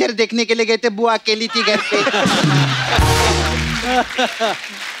वाले पिक्चर देखने के लिए गए थे, बुआ अकेली थी घर पे।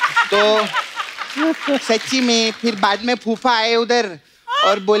 तो सच्ची में फिर बाद में फूफा आए उधर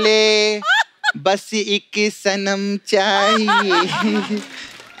और बोले बस एक सनम चाहिए,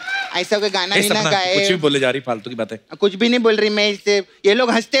 ऐसा कोई गाना नहीं ना गाए। कुछ भी बोले जा रही, फालतू की बातें। कुछ भी नहीं बोल रही मैं इससे, ये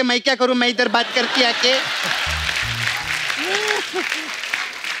लोग हंसते, मैं क्या करूं, मैं इधर बात करती आके।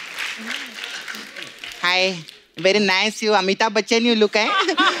 हाय, very nice you, Amitabh Bachchan you look है।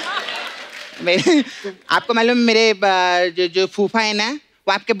 आपको मालूम मेरे जो फूफा है ना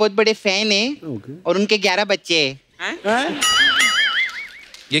वो आपके बहुत बड़े फैन है और उनके 11 बच्चे हैं।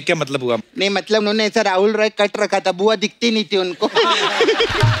 ये क्या मतलब हुआ? नहीं मतलब उन्होंने ऐसा राहुल रॉय कट रखा था, बुआ दिखती नहीं थी उनको।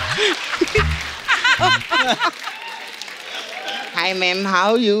 Hi ma'am,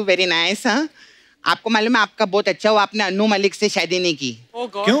 how you? Very nice. हाँ, आपको मालूम है आपका बहुत अच्छा हुआ आपने अनु मलिक से शादी नहीं की।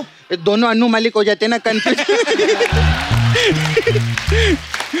 क्यों? दोनों अनु मलिक हो जाते ना, confuse.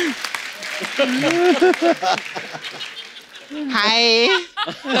 Hi,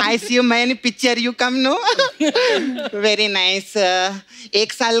 I C you man picture, you come no. Very nice.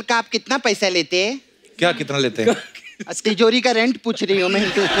 1 साल का आप कितना पैसा लेते हैं? क्या कितना लेते हैं? तिजोरी का रेंट पूछ रही हूँ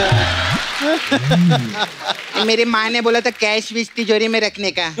मैं। मेरी माँ ने बोला था कैश विश तिजोरी में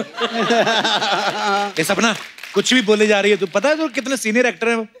रखने का। ये सपना कुछ भी बोले जा रही है, तू पता है तो कितने सीनियर एक्टर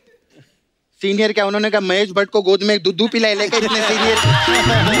हैं वो? सीनियर क्या, उन्होंने कहा महेश भट्ट को गोद में दूध पिला लेगा, इतने सीनियर।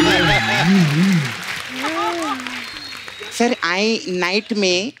 सर नाइट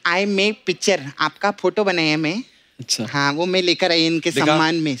में आई मेक पिक्चर, आपका फोटो बनाया मैं। अच्छा। हाँ वो मैं लेकर आई इनके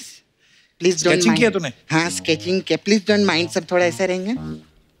सम्मान में। प्लीज डोंट स्केचिंग किया तूने? हाँ स्केचिंग किया, प्लीज डोंट माइंड, सब थोड़ा ऐसा रहेंगे।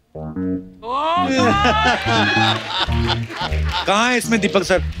 कहाँ है इसमें दीपक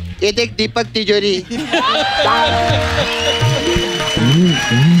सर? ये देख दीपक तिजोरी।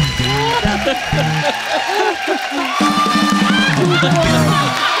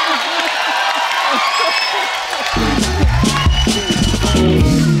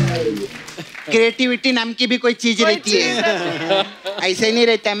 क्रिएटिविटी नाम की भी कोई चीज रहती है, ऐसे ही नहीं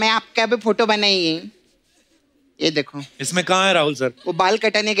रहता। मैं आपका भी फोटो बनाई है, ये देखो। इसमें कहाँ है राहुल सर? वो बाल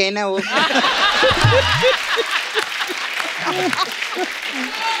कटाने गए ना वो।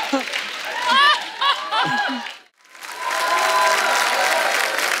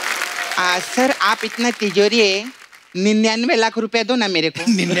 सर आप इतना तिजोरी है, 99 लाख रुपया दो ना मेरे को।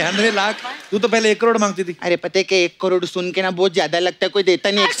 99 लाख? तू तो पहले 1 करोड़ मांगती थी। अरे पता है कि 1 करोड़ सुन के ना बहुत ज्यादा लगता है, कोई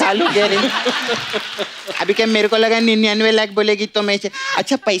देता नहीं, 1 साल हो गया रे। अभी क्या मेरे को लगा 99 लाख बोलेगी तो मैं।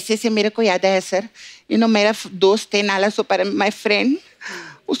 अच्छा पैसे से मेरे को याद आया सर, यू नो मेरा दोस्त है नाला सुपर, माय फ्रेंड,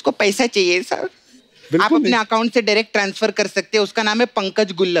 उसको पैसा चाहिए सर। आप अपने अकाउंट से डायरेक्ट ट्रांसफर कर सकते हैं, उसका नाम है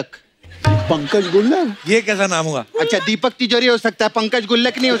पंकज गुल्लक। पंकज गुल्लक? ये कैसा नाम हुआ? अच्छा दीपक तिजोरी हो सकता है, पंकज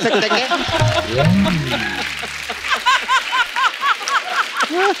गुल्लक नहीं हो सकता क्या?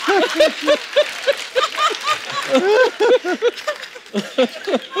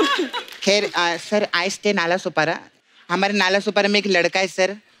 खैर सर आई स्टे नाला सुपारा। हमारे नाला सुपारा में एक लड़का है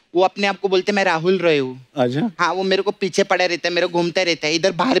सर, वो अपने आप को बोलते मैं राहुल रॉय हूँ। अच्छा। हाँ वो मेरे को पीछे पड़ा रहता है, मेरे को घूमता रहता है,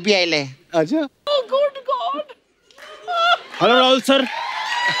 इधर बाहर भी आयल है। अच्छा। Hello Rahul sir.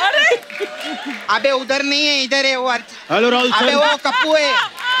 अबे उधर नहीं है, इधर है वो। Hello Rahul sir. अबे वो कप्पू है,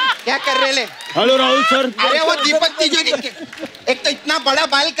 क्या कर रहे ले? Hello Rahul sir. अरे वो दीपक तिजोरी, एक तो इतना बड़ा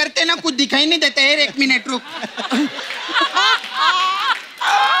बाल करते ना कुछ दिखाई नहीं देता है। 1 मिनट रुक।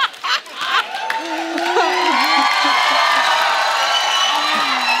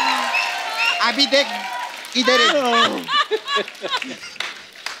 अभी देख इधर है।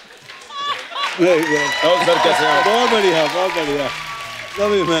 सर कैसे हैं? बहुत बढ़िया, बहुत बढ़िया।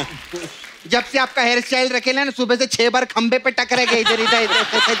 कभी मैं जब से आपका हेयर स्टाइल रखे ना, सुबह से 6 बार खंबे पे टकरा गए इधर इधर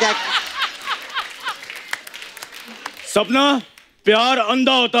जाके। सपना, प्यार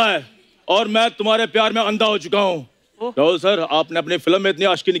अंधा होता है और मैं तुम्हारे प्यार में अंधा हो चुका हूँ। राहुल सर, आपने अपनी फिल्म में इतनी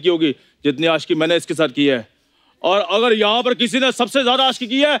आशिकी नहीं की होगी जितनी आशिकी मैंने इसके साथ की है, और अगर यहाँ पर किसी ने सबसे ज्यादा आशिकी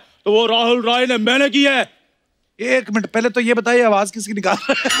की है तो वो राहुल रॉय ने, मैंने की है। 1 मिनट पहले तो ये बताइए आवाज किसकी निकाल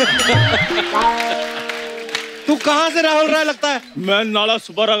रहा है? तू कहाँ से राहुल रॉय लगता है? मैं नाला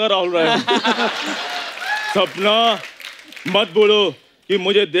सुपर अगर राहुल रॉय। सपना मत बोलो कि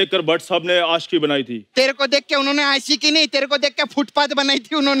मुझे देखकर भट्ट साहब ने आशिकी बनाई थी। तेरे को देख के उन्होंने आशिकी नहीं, तेरे को देख के फुटपाथ बनाई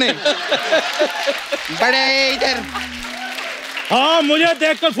थी उन्होंने। बड़े इधर हाँ, मुझे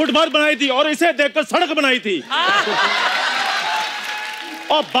देखकर फुटपाथ बनाई थी और इसे देखकर सड़क बनाई थी।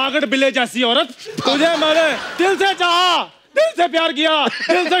 और बागड़ बिल्ले जैसी औरत, तुझे मैंने दिल से चाहा, दिल से प्यार किया,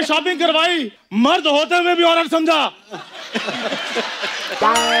 दिल से शॉपिंग करवाई, मर्द होते हुए भी औरत समझा।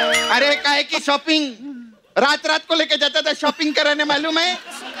 अरे काहे की शॉपिंग, रात रात को लेके जाता था शॉपिंग कराने, मालूम है?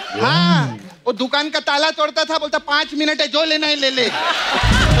 हाँ, वो दुकान का ताला तोड़ता था, बोलता 5 मिनट है, जो लेना है ले ले।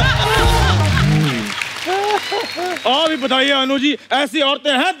 अभी बताइए अनु जी, ऐसी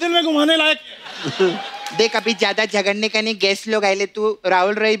औरतें हैं दिल में घुमाने लायक? देख, अभी ज्यादा झगड़ने का नहीं, गेस्ट लोग आए ले, तू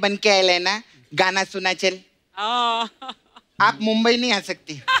राहुल रॉय बन के आए ना, गाना सुना चल। आप मुंबई नहीं आ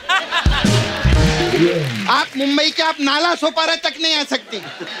सकती, आप मुंबई के आप नाला सोपारा तक नहीं आ सकती।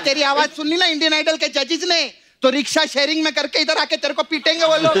 तेरी आवाज सुननी ना इंडियन आइडल के जजेस ने, तो रिक्शा शेयरिंग में करके इधर आके तेरे को पीटेंगे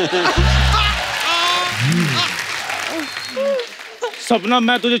वो लोग। सपना,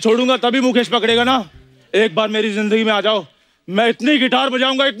 मैं तुझे छोड़ूंगा तभी मुकेश पकड़ेगा ना। एक बार मेरी जिंदगी में आ जाओ, मैं इतनी गिटार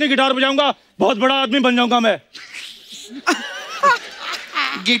बजाऊंगा, बहुत बड़ा आदमी बन जाऊंगा मैं।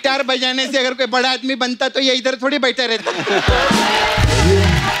 गिटार बजाने से अगर कोई बड़ा आदमी बनता तो ये इधर थोड़ी बैठे रहता।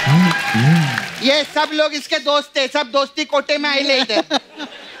 ये सब लोग इसके दोस्त थे, सब दोस्ती कोटे में आए ले इधर।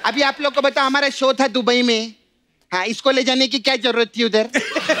 अभी आप लोग को बता, हमारा शो था दुबई में, हाँ, इसको ले जाने की क्या जरूरत थी उधर?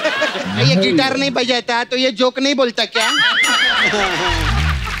 ये गिटार नहीं बजाता तो ये जोक नहीं बोलता क्या?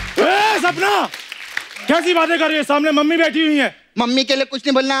 सपना, कैसी बातें कर रही है? सामने मम्मी बैठी हुई है। मम्मी के लिए कुछ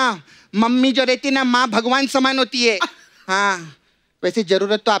नहीं बोलना, मम्मी जो रहती ना, माँ भगवान समान होती है। हाँ, वैसे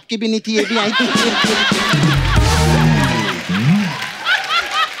जरूरत तो आपकी भी नहीं थी, ये भी आई थी।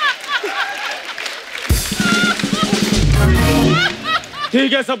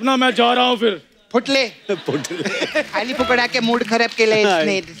 ठीक है सपना, मैं जा रहा हूँ फिर। फुटले आली पकड़ा के मूड खराब के लिए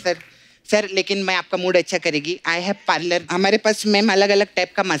नहीं सर, लेकिन मैं आपका मूड अच्छा करेगी। आई हैव पार्लर, हमारे पास मैम अलग अलग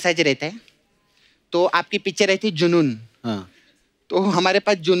टाइप का मसाज रहता है। तो आपकी पिक्चर रहती है जुनून, हाँ, तो हमारे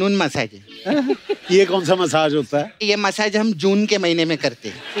पास जुनून मसाज है। ये कौन सा मसाज होता है? ये मसाज हम जून के महीने में करते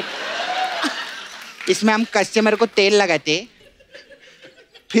हैं। इसमें हम कस्टमर को तेल लगाते,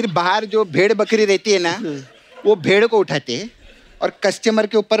 फिर बाहर जो भेड़ बकरी रहती है ना, वो भेड़ को उठाते और कस्टमर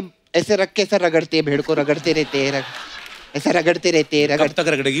के ऊपर ऐसे रख के ऐसा रगड़ते हैं, भेड़ को रगड़ते रहते हैं, ऐसा रगड़ते रहते हैं। कब तक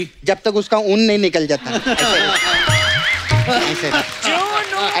रगड़ेगी? जब तक उसका ऊन नहीं निकल जाता।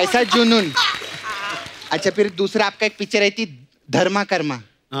 ऐसा जुनून। अच्छा, फिर दूसरा आपका एक पिक्चर रहती धर्मा कर्मा,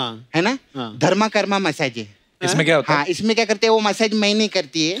 हाँ, है ना? हाँ। धर्मा कर्मा मसाज है। इसमें क्या होता है? हाँ, इसमें क्या करते हैं, वो मसाज मैं नहीं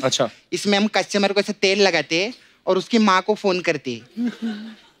करती है। अच्छा। इसमें हम कस्टमर को ऐसे तेल लगाते हैं और उसकी माँ को फोन करते हैं।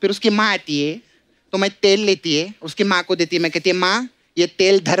 फिर उसकी माँ आती है तो मैं तेल लेती है, उसकी माँ को देती है, मैं कहती है माँ ये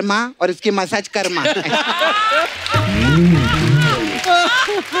तेल धर्मा और इसकी मसाज कर्मा।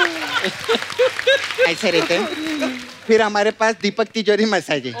 ऐसे रहते हैं। फिर हमारे पास दीपक तिजोरी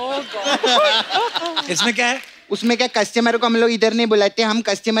मसाज है। इसमें क्या है? उसमें क्या, कस्टमर को हम लोग इधर नहीं बुलाते, हम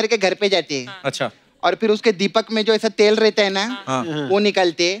कस्टमर के घर पे जाते हैं। अच्छा। और फिर उसके दीपक में जो ऐसा तेल रहता है ना, हाँ। वो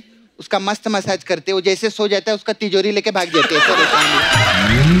निकालते, उसका मस्त मसाज करते, वो जैसे सो जाता है उसका तिजोरी लेके भाग जाते हैं।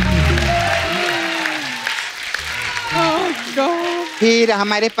 फिर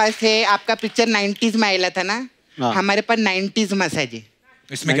हमारे पास है, आपका पिक्चर 90s में आया था ना, हमारे पास 90s मसाज है।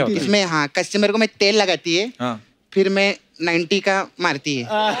 इसमें क्या होता है? इसमें हाँ, कस्टमर को मैं तेल लगाती है, हाँ। फिर मैं 90 का मारती है।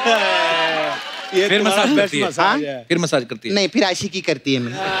 फिर मसाज करती है? हाँ? फिर मसाज करती है? नहीं, फिर आशिकी करती है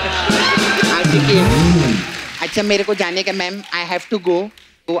मैं। आशिकी। अच्छा, मेरे को जाने का ma'am, I have to go.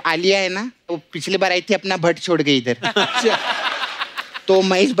 वो आलिया है ना, वो पिछली बार आई थी, अपना भट्ट छोड़ गई इधर। तो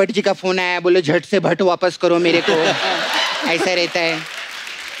महेश भट्ट जी का फोन आया, बोले झट से भट्ट वापस करो मेरे को। ऐसा रहता है,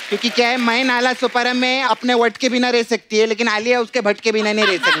 क्योंकि क्या है, मैं नाला सुपारा में अपने वट के बिना रह सकती है, लेकिन आलिया उसके भट्ट के बिना नहीं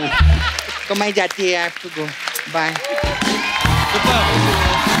रह सकती। तो मैं जाती है, I have to go, bye.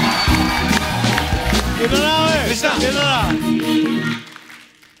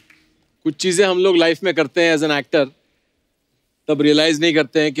 कुछ चीजें हम लोग लाइफ में करते हैं एज एन एक्टर, तब रियलाइज नहीं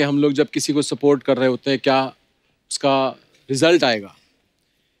करते हैं कि हम लोग जब किसी को सपोर्ट कर रहे होते हैं क्या उसका रिजल्ट आएगा।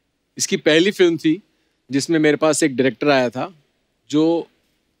 इसकी पहली फिल्म थी जिसमें मेरे पास एक डायरेक्टर आया था जो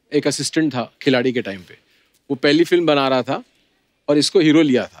एक असिस्टेंट था खिलाड़ी के टाइम पे। वो पहली फिल्म बना रहा था और इसको हीरो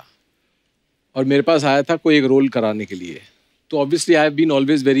लिया था और मेरे पास आया था कोई एक रोल कराने के लिए। तो obviously I have been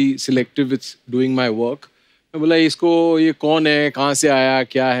always very selective with doing my work. मैं बोला इसको, ये कौन है, कहाँ से आया,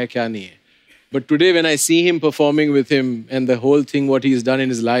 क्या है क्या नहीं है। But today when I see him performing with him and the whole thing what he's done in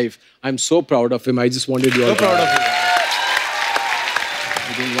his life, I'm so proud of him. I just wanted you all to know. So proud of him.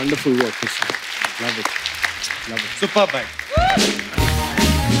 You're doing wonderful work. Love it. Love it. Superb, bhai.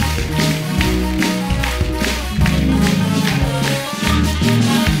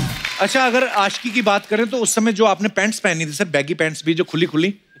 अच्छा, अगर आशिकी की बात करें तो उस समय जो आपने पैंट्स पहनी थी सर, बैगी पैंट्स भी जो खुली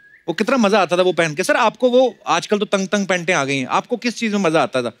खुली, वो कितना मजा आता था वो पहन के। सर आपको वो आजकल तो तंग तंग पैंटें आ गई हैं, आपको किस चीज में मजा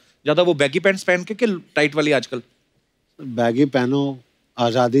आता था ज्यादा, वो बैगी पैंट्स पहन के कि टाइट वाली? आजकल बैगी पहनो,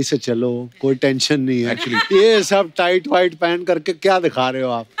 आजादी से चलो, कोई टेंशन नहीं है एक्चुअली। ये सब टाइट वाइट पहन करके क्या दिखा रहे हो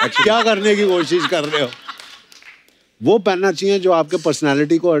आप? क्या करने की कोशिश कर रहे हो? वो पहनना चाहिए जो आपके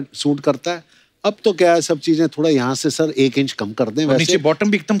पर्सनालिटी को सूट करता है। अब तो क्या है, सब चीजें थोड़ा यहाँ से सर 1 इंच कम कर दें। नीचे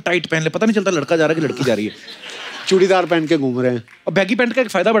बॉटम भी एकदम टाइट पहन ले, पता नहीं चलता लड़का जा रहा है कि लड़की जा रही है। चूड़ीदार पहन के घूम रहे हैं। और बैगी पैंट का एक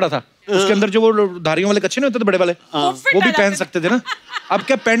फायदा बड़ा था, उसके अंदर जो वो धारियों वाले कच्छे नहीं होते थे बड़े वाले, वो भी पहन सकते थे ना। अब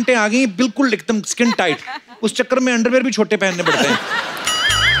क्या पैंटें आ गई बिल्कुल एकदम स्किन टाइट, उस चक्कर में अंडरवेयर भी छोटे पहनने पड़ते हैं।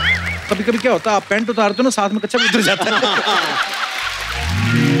 कभी कभी क्या होता है, आप पैंट उतारते हो ना, साथ में कच्चा भी उतर जाता है।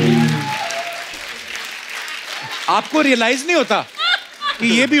 आपको रियलाइज नहीं होता कि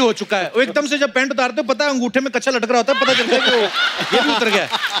ये भी हो चुका है। वो एकदम से जब पैंट उतारते हो पता है अंगूठे में कच्चा लटक रहा होता है, पता चलता है कि ये भी उतर गया है।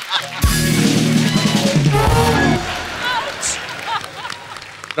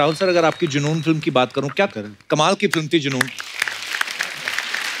 राहुल सर, अगर आपकी जुनून फिल्म की बात करूं, क्या करें, कमाल की फिल्म थी जुनून,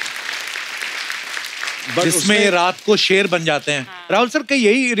 जिसमें रात को शेर बन जाते हैं। राहुल सर, कहीं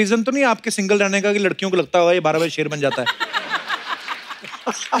यही रीजन तो नहीं आपके सिंगल रहने का कि लड़कियों को लगता होगा ये 12 बजे शेर बन जाता है?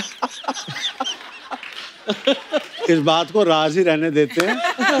 इस बात को राज ही रहने देते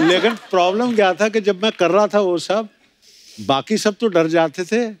हैं। लेकिन प्रॉब्लम क्या था कि जब मैं कर रहा था वो सब, बाकी सब तो डर जाते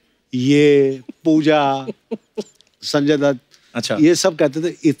थे। ये पूजा, संजय दत्त, अच्छा, ये सब कहते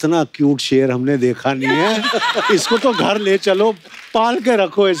थे इतना क्यूट शेर हमने देखा नहीं है, इसको तो घर ले चलो, पाल के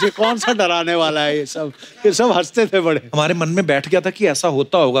रखो, ऐसे कौन सा डराने वाला है। ये सब हंसते थे बड़े। हमारे मन में बैठ गया था कि ऐसा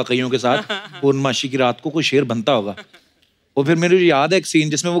होता होगा कईयों के साथ, पूर्णमासी की रात को कोई शेर बनता होगा। और फिर मेरे याद है एक सीन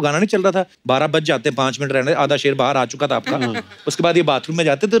जिसमें वो गाना नहीं चल रहा था, 12 बज जाते 5 मिनट रहने, आधा शेर बाहर आ चुका था आपका। उसके बाद ये बाथरूम में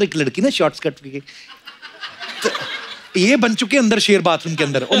जाते तो एक लड़की ना शॉर्ट्स कट की, ये बन चुके अंदर शेर बाथरूम के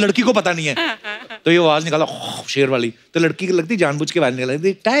अंदर, और लड़की को पता नहीं है, तो ये आवाज निकाला शेर वाली, तो लड़की की लगती जानबूझ के आवाज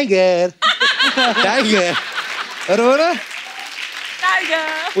निकालती टाइगर टाइगर, और वो ना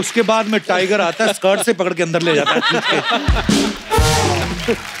टाइगर, उसके बाद में टाइगर आता है, स्कर्ट से पकड़ के अंदर ले जाता है।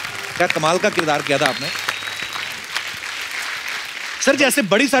 क्या कमाल का किरदार किया था आपने सर। जैसे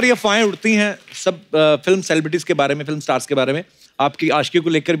बड़ी सारी अफवाहें उड़ती हैं सब फिल्म सेलिब्रिटीज के बारे में, फिल्म स्टार्स के बारे में, आपकी आशिकी को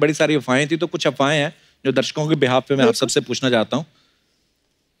लेकर बड़ी सारी अफवाहें थी, तो कुछ अफवाहें हैं जो दर्शकों के बिहाफ पे मैं आप सबसे पूछना चाहता हूं।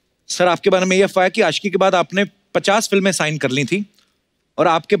 सर, आपके बारे में ये अफवाह है कि आशिकी के बाद आपने 50 फिल्में साइन कर ली थी, और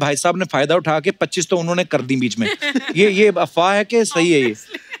आपके भाई साहब ने फायदा उठा के 25 तो उन्होंने कर दी बीच में। ये अफवाह है कि सही है? ये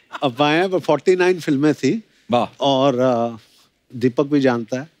अफवाह है। 49 फिल्में थी, और दीपक भी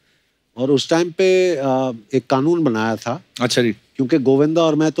जानता है। और उस टाइम पे एक कानून बनाया था। अच्छा जी। क्योंकि गोविंदा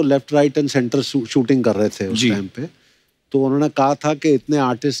और मैं तो left right and centre shooting कर रहे थे उस टाइम पे, तो उन्होंने कहा था कि इतने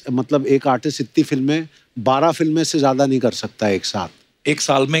आर्टिस्ट, मतलब एक आर्टिस्ट इतनी फिल्में, 12 फिल्में से ज्यादा नहीं कर सकता एक साथ, एक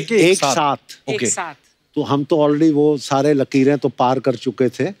साल में के एक साथ। एक साथ। तो हम तो ऑलरेडी वो सारे लकीरें तो पार कर चुके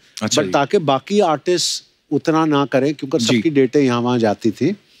थे। अच्छा, बट ताकि बाकी आर्टिस्ट उतना ना करें, क्योंकि सबकी डेटें यहाँ वहाँ जाती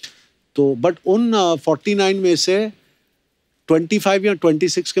थी। तो बट उन 49 में से 25 या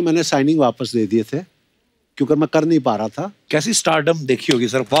 26 के मैंने साइनिंग वापस दे दिए थे, क्योंकि मैं कर नहीं पा रहा था। कैसी स्टारडम देखी होगी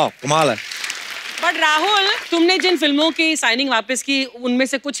सर, वाह कमाल है। बट राहुल, तुमने जिन फिल्मों की साइनिंग वापस की, उनमें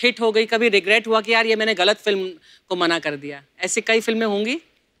से कुछ हिट हो गई, कभी रिग्रेट हुआ कि यार ये मैंने गलत फिल्म को मना कर दिया? ऐसी कई फिल्में होंगी।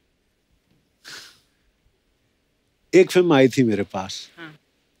 एक फिल्म आई थी मेरे पास,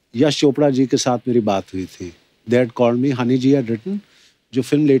 यश चोपड़ा जी के साथ मेरी बात हुई थी। They had called me, Honey ji had written, जो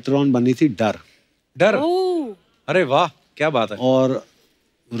फिल्म लेटर ऑन बनी थी डर। अरे वाह, क्या बात है। और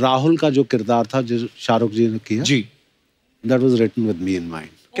राहुल का जो किरदार था जो शाहरुख जी ने किया, that was written with me in mind.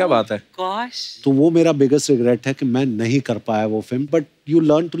 क्या बात है। तो वो मेरा बिगेस्ट रिग्रेट है कि मैं नहीं कर पाया वो film, but you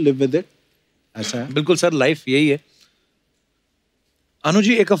learn to live with it. ऐसा है। बिल्कुल सर, लाइफ यही है। अनु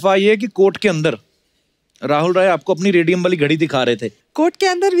जी, एक अफवाह ये है कि कोर्ट के अंदर राहुल रॉय आपको अपनी रेडियम वाली घड़ी दिखा रहे थे। कोर्ट के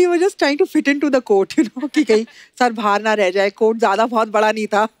अंदर we were just trying to fit into the court, you know, कि कहीं सर बाहर ना रह जाए। कोर्ट ज्यादा बहुत बड़ा नहीं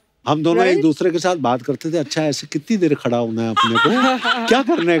था। हम दोनों एक दूसरे के साथ बात करते थे, अच्छा ऐसे कितनी देर खड़ा होना है अपने को, क्या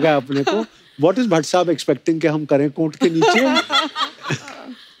करने का अपने को, व्हाट इज भट्ट साहब एक्सपेक्टिंग कि हम करें कोर्ट के नीचे।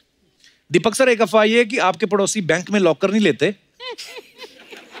 दीपक सर, एक अफवाह ये है कि आपके पड़ोसी बैंक में लॉकर नहीं लेते।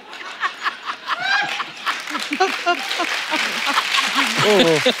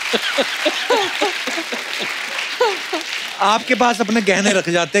 आपके पास अपने गहने रख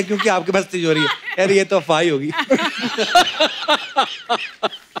जाते हैं क्योंकि आपके पास तिजोरी है। यार ये तो अफवाह ही होगी।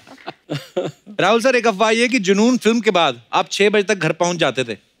 राहुल सर, एक अफवाह ये कि जुनून फिल्म के बाद आप 6 बजे तक घर पहुंच जाते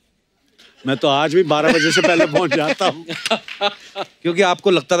थे। मैं तो आज भी 12 बजे से पहले पहुंच जाता हूँ। क्योंकि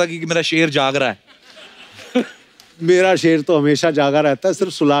आपको लगता था कि मेरा शेर जाग रहा है। मेरा शेर तो हमेशा जागा रहता है,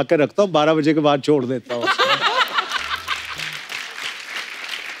 सिर्फ सुला के रखता हूँ, 12 बजे के बाद छोड़ देता हूँ।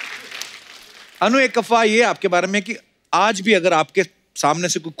 अनु, एक अफवाह ये आपके बारे में कि आज भी अगर आपके सामने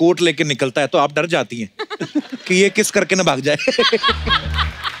से कोई कोट लेके निकलता है तो आप डर जाती हैं कि ये किस करके ना भाग जाए?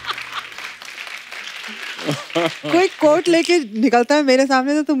 कोई कोट लेके निकलता है मेरे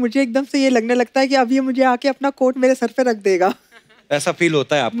सामने तो मुझे एकदम से ये लगने लगता है कि अब ये मुझे आके अपना कोट मेरे सर पे रख देगा। ऐसा फील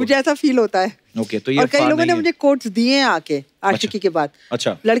होता है आपको? मुझे ऐसा फील होता है। ओके, तो ये और कई लोगों ने मुझे कोट्स दिए हैं आके आशिकी के बाद।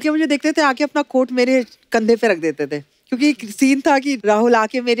 अच्छा। लड़के मुझे देखते थे आके अपना कोट मेरे कंधे पे रख देते थे, क्योंकि सीन था कि राहुल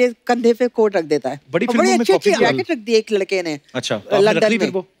आके मेरे कंधे पे कोट रख देता है। बड़ी अच्छी जैकेट रख दी एक लड़के ने। अच्छा, लंदन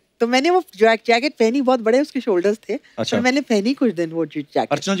में। तो मैंने वो जैकेट पहनी, बहुत बड़े उसके शोल्डर्स थे। अच्छा। तो मैंने पहनी कुछ दिन वो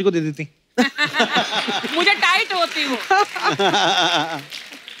जैकेट। अर्चना जी को दे देती। मुझे टाइट होती हूँ।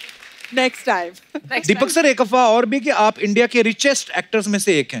 Next time. दीपक सर, एक अफवाह और भी कि आप इंडिया के रिचेस्ट एक्टर्स में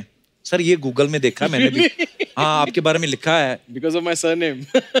से एक हैं। सर ये गूगल में देखा मैंने भी। हाँ, आपके बारे में लिखा है। Because of my surname.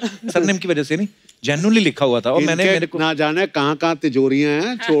 Surname की वजह से नहीं, जेन्युइनली लिखा हुआ था। और मैंने मेरे को ना जाने कहाँ तिजोरियां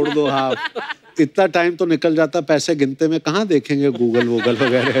हैं, छोड़ दो। हाँ, इतना टाइम तो निकल जाता पैसे गिनते में, कहाँ देखेंगे गूगल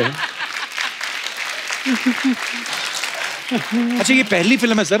वगैरह। अच्छा, ये पहली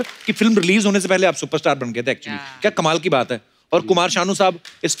फिल्म है सर कि फिल्म रिलीज होने से पहले आप सुपरस्टार बन गए थे एक्चुअली। क्या कमाल की बात है। और कुमार शानू साहब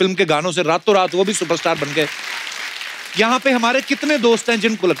इस फिल्म के गानों से रातों रात वो भी सुपरस्टार बन गए। यहाँ पे हमारे कितने दोस्त हैं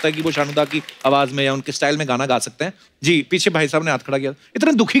जिनको लगता है कि वो शानुदा की आवाज में या उनके स्टाइल में गाना गा सकते हैं? जी, पीछे भाई साहब ने हाथ खड़ा किया।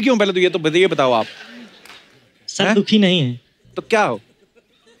 इतने दुखी क्यों? पहले तो ये बताओ आप। सर दुखी नहीं है तो क्या हो?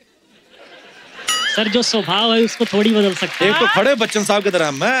 सर जो स्वभाव है उसको थोड़ी बदल सकते हैं। एक तो खड़े बच्चन साहब की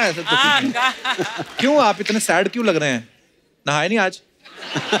तरह, मैं ऐसे क्यों? आप इतने सैड क्यों लग रहे हैं? नहाए नहीं आज?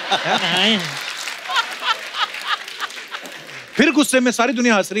 नहाए हैं। फिर गुस्से में सारी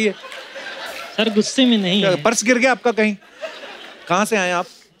दुनिया हंस रही है। सर गुस्से में नहीं है। पर्स गिर गया आपका कहीं? कहाँ से आए आप?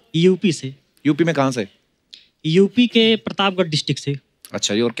 यूपी से। यूपी में कहाँ से? यूपी के प्रतापगढ़ डिस्ट्रिक्ट से।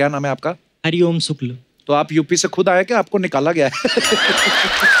 अच्छा जी, और क्या नाम है आपका? हरिओम शुक्ल। तो आप यूपी से खुद आए क्या आपको निकाला गया है?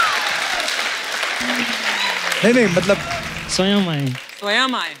 नहीं मतलब स्वयं आए।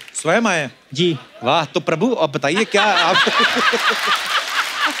 स्वयं आए? स्वयं आए जी। वाह, तो प्रभु अब बताइए क्या आप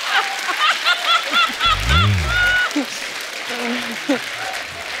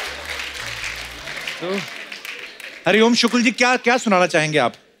तो हरिओम शुक्ल जी, क्या क्या सुनाना चाहेंगे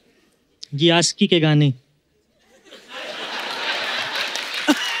आप? जी, आशिकी के गाने।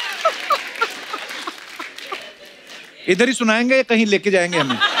 इधर ही सुनाएंगे या कहीं लेके जाएंगे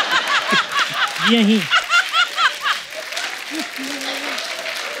हमें? यहीं।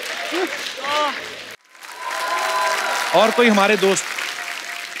 और कोई हमारे दोस्त?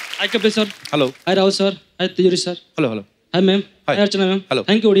 हाय कपिल सर। हेलो। हाय राहुल सर। हाय तिजोरी sir. Hello hello. Hi ma'am. Hi Archana ma'am. Hello.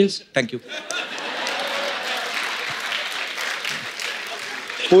 Thank you audience. Thank you.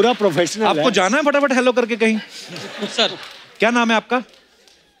 पूरा प्रोफेशनल। आपको जाना है फटाफट हेलो करके कहीं? सर। क्या नाम है आपका?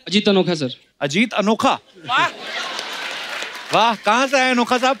 अजीत अनोखा सर। अजीत अनोखा। वाह वाह, कहाँ से आए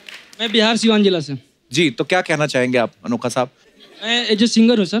अनोखा साहब? मैं बिहार सिवान जिला से। जी, तो क्या कहना चाहेंगे आप अनोखा साहब? मैं एज ए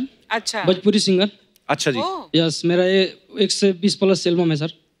सिंगर हूँ सर। अच्छा। भोजपुरी सिंगर। अच्छा जी। यस, मेरा 120+ एल्बम है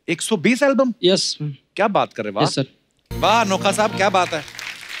सर। 120 एल्बम? यस। क्या बात कर रहे हैं? वाह सर। वाह अनोखा साहब, क्या बात है।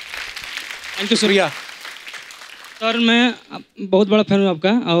 थैंक यू शुक्रिया सर। मैं बहुत बड़ा फैन हूँ आपका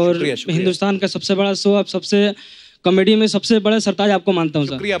और शुक्रिया। हिंदुस्तान का सबसे बड़ा शो, आप सबसे कॉमेडी में सबसे बड़े सरताज आपको मानता हूँ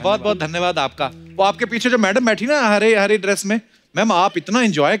सर। शुक्रिया, बहुत बहुत धन्यवाद आपका। वो आपके पीछे जो मैडम बैठी ना हरे हरे ड्रेस में, मैम आप इतना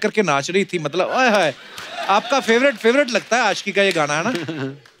एंजॉय करके नाच रही थी, मतलब ओए होए, आपका फेवरेट लगता है आशिकी का ये गाना है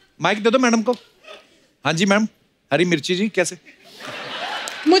ना? माइक दे दो मैडम को। हाँ जी मैम। हरी मिर्ची जी कैसे?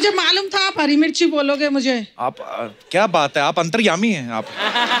 मुझे मालूम था आप हरी मिर्ची बोलोगे मुझे। आप क्या बात है, आप अंतर्यामी हैं आप।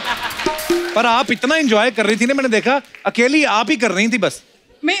 पर आप इतना एंजॉय कर रही थी ना, मैंने देखा अकेली आप ही कर रही थी बस।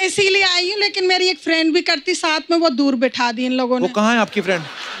 मैं इसीलिए आई हूँ, लेकिन मेरी एक फ्रेंड भी करती साथ में, वो दूर बिठा दी इन लोगों ने। वो कहाँ है आपकी फ्रेंड?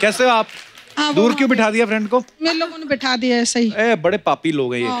 कैसे हो आप? दूर क्यों बिठा दिया फ्रेंड को? मेरे लोगों ने बिठा दिया ऐसे ही। बड़े पापी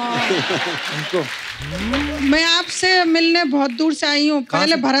लोग हैं ये। उनको मैं आपसे मिलने बहुत दूर से आई हूँ।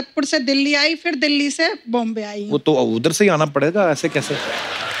 पहले भरतपुर से दिल्ली आई, फिर दिल्ली से बॉम्बे आई हूँ। वो तो उधर से ही आना पड़ेगा, ऐसे कैसे?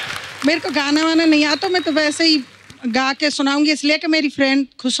 मेरे को गाना वाना नहीं आता, मैं तो वैसे ही गा के सुनाऊंगी, इसलिए कि मेरी फ्रेंड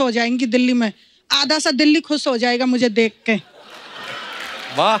खुश हो जाएंगी दिल्ली में। आधा सा दिल्ली खुश हो जाएगा मुझे देख के।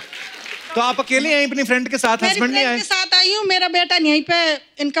 वाह, तो आप अकेले आई अपनी फ्रेंड के साथ? हस्बैंड नहीं आए? के साथ आई हूँ। मेरा बेटा यहीं पे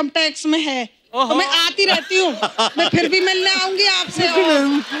इनकम टैक्स में है, तो मैं आती रहती हूँ। मैं फिर भी मिलने आऊंगी आपसे।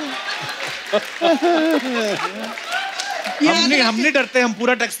 हम नहीं डरते, हम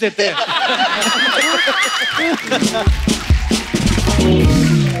पूरा टैक्स देते हैं।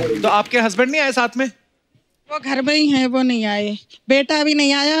 तो आपके हस्बैंड नहीं आए साथ में? वो घर में ही हैं, वो नहीं आए। बेटा अभी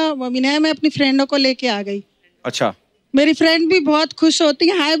नहीं आया, वो भी नहीं। मैं अपनी फ्रेंडों को लेके आ गई। अच्छा। मेरी फ्रेंड भी बहुत खुश होती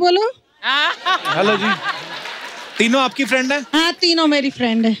है। हाय बोलो। हेलो जी। तीनों आपकी फ्रेंड है? हाँ, तीनों मेरी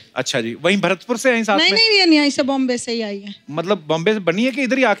फ्रेंड है। अच्छा जी, वहीं भरतपुर से यहीं साथ में? नहीं, यहीं से बॉम्बे से ही आई है। मतलब बॉम्बे से बनी है कि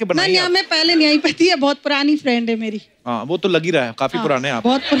इधर ही आके बनाई है? मैं पहले नहीं आई, पति है, बहुत पुरानी फ्रेंड है मेरी। हाँ, वो तो लग ही रहा है, काफी पुराने आप।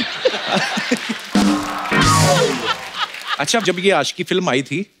 बहुत अच्छा, जब ये आशिकी फिल्म आई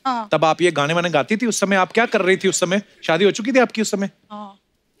थी तब आप ये गाने वाने गाती थी? उस समय आप क्या कर रही थी? उस समय शादी हो चुकी थी आपकी उस समय?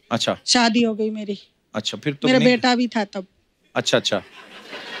 अच्छा, शादी हो गई मेरी। अच्छा, फिर तो मेरा बेटा भी था तब। अच्छा,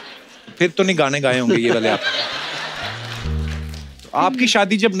 फिर तो नहीं गाने गाए होंगे ये वाले आप। तो आपकी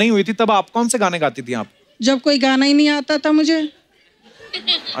शादी जब नहीं हुई थी तब आप कौन से गाने गाती थी आप? जब कोई गाना ही नहीं आता था मुझे।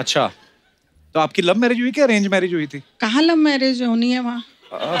 अच्छा, तो आपकी लव मैरिज हुई क्या अरेंज मैरिज हुई थी? कहाँ लव मैरिज होनी है वहाँ।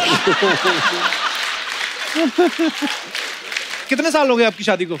 कितने साल हो गए आपकी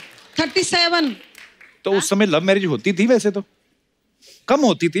शादी को? 37। तो उस समय लव मैरिज होती थी? वैसे तो कम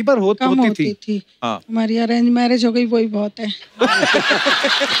होती थी पर होती थी। हाँ, हमारी अरेंज मैरिज हो गई, वही बहुत है।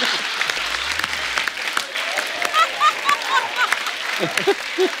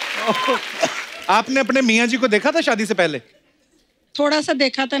 आपने अपने मियाँ जी को देखा था शादी से पहले? थोड़ा सा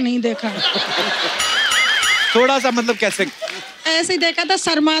देखा था, नहीं देखा। थोड़ा सा मतलब कैसे? ऐसे ही देखा था,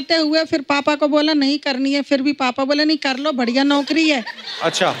 शर्माते हुए। फिर पापा को बोला नहीं करनी है, फिर भी पापा बोले नहीं कर लो, बढ़िया नौकरी है।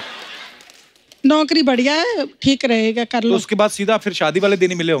 अच्छा, नौकरी बढ़िया है, ठीक रहेगा, कर लो। तो उसके बाद सीधा फिर शादी वाले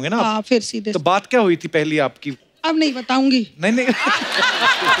दिन ही मिले होंगे ना? हाँ, फिर सीधे। तो बात क्या हुई थी पहली आपकी? अब नहीं बताऊंगी। नहीं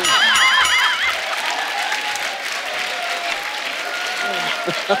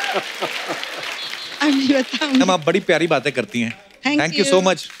अब नहीं बताऊंगी। मैम, आप बड़ी प्यारी बातें करती हैं। Thank you so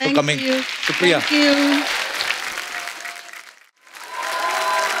much for coming. शुक्रिया।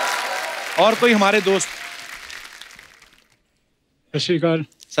 और कोई हमारे दोस्त? सत श्री अकाल।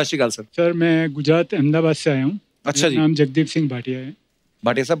 सत श्री अकाल सर। सर, मैं गुजरात अहमदाबाद से आया हूँ। अच्छा जी। नाम जगदीप सिंह भाटिया है।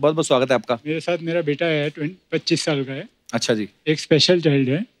 भाटिया साहब, बहुत बहुत स्वागत है आपका। मेरे साथ मेरा बेटा है, 25 साल का है। अच्छा जी। एक स्पेशल चाइल्ड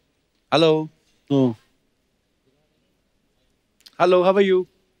है। Hello. Hello, how are you?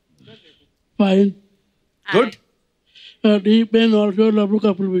 Fine. Good. Deep and also love you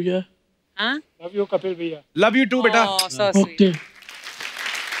Kapil भैया। हाँ? लव यू कपिल भैया। लव यू टू बेटा। ओके।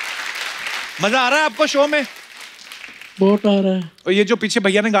 मजा आ रहा है आपको शो में? बहुत आ रहा है। और ये जो पीछे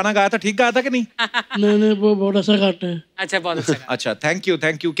भैया ने गाना गाया था, ठीक गाया था कि नहीं? नहीं, वो बहुत अच्छा गाते हैं। अच्छा, बहुत अच्छा। अच्छा, थैंक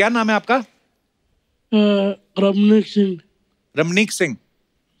यू। क्या नाम है आपका? रमनीक सिंह। रमनीक सिंह,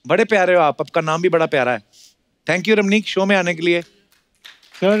 बड़े प्यारे हो आप, आपका नाम भी बड़ा प्यारा है। थैंक यू रमनीक, शो में आने के लिए।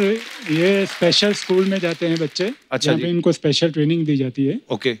 सर, ये स्पेशल स्कूल में जाते हैं बच्चे। अच्छा जी। इनको स्पेशल ट्रेनिंग दी जाती है।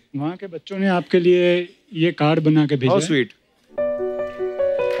 ओके। वहाँ के बच्चों ने आपके लिए ये कार्ड बना के भेजा। How sweet.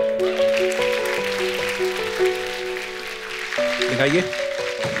 दिखाइए।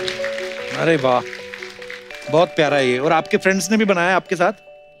 अरे वाह, बहुत प्यारा है ये। और आपके फ्रेंड्स ने भी बनाया आपके साथ?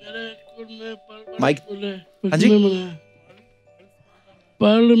 माइक। हाँ जी।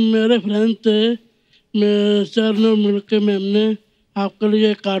 पर मेरे फ्रेंड थे, मैं सर ने मिलकर मैम ने आपके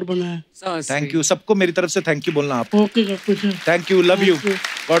लिए कार्ड बनाया। थैंक यू, सबको मेरी तरफ से थैंक यू बोलना आप। Okay Kapil sir. Thank you, love you,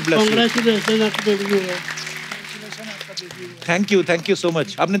 God bless you. Congratulation आपके बेबी को। Thank you so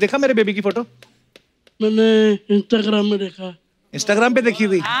much. आपने देखा मेरे बेबी की फोटो? मैंने इंस्टाग्राम में देखा। इंस्टाग्राम पे देखी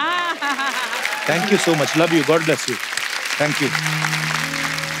थी? Thank you so much, love you, God bless you. Thank you,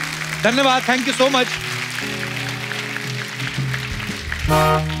 धन्यवाद, थैंक यू सो मच।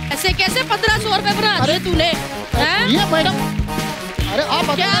 ऐसे कैसे 1500 रुपए बना दिए तूने? ये मैडम, अरे आप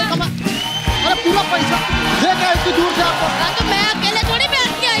बताइए, अरे पूरा पैसा दे के इतनी दूर से आपको। तो मैं अकेले थोड़ी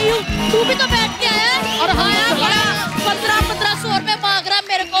बैठ के आई हूँ, तू भी तो बैठ के आया है। और हाँ, बड़ा 1500 रुपए मांग रहा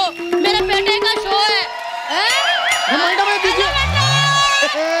मेरे को, मेरे बेटे का शो है। मैडम ये दीजिए।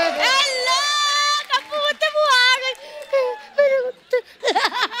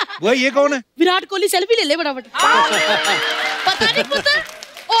 वो ये कौन है? विराट कोहली, सेल्फी ले ले फटाफट। पता नहीं पुत्र,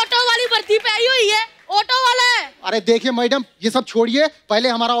 ऑटो वाली वर्दी पे आई हुई है, ऑटो वाला है। अरे देखिए मैडम, ये सब छोड़िए, पहले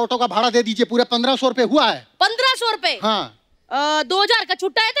हमारा ऑटो का भाड़ा दे दीजिए। पूरे 1500 रुपए हुआ है। 1500 रुपए? हाँ। 2000 का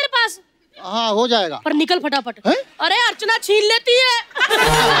छुट्टा है तेरे पास? हाँ, हो जाएगा। पर निकल फटाफट। अरे अर्चना छीन लेती है।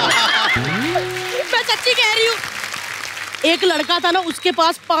 मैं सच्ची कह रही हूँ। एक लड़का था ना, उसके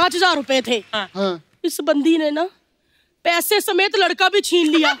पास 5000 रुपए थे। इस बंदी ने ना पैसे समेत लड़का भी छीन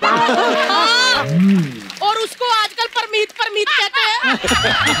लिया। हाँ। और उसको आजकल परमीत कहते हैं।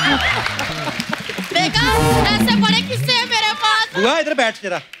 देखा, ऐसे बड़े किस्से हैं मेरे पास। बुआ इधर बैठ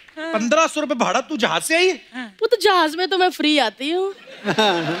जरा। 1500 रुपए भाड़ा, तू जहाज से आई है? वो तो जहाज में तो मैं फ्री आती हूँ।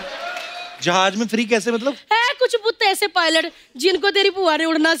 जहाज में फ्री कैसे मतलब? है कुछ बुत ऐसे पायलट जिनको तेरी बुआ ने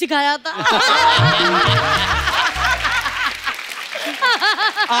उड़ना सिखाया था।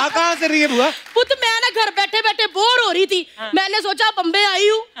 आ कहाँ से रही है बुआ? पुत मैं ना घर बैठे बैठे बोर हो रही थी। मैंने सोचा बम्बे आई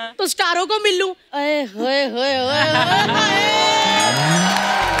हूँ तो स्टारों को मिल लूं।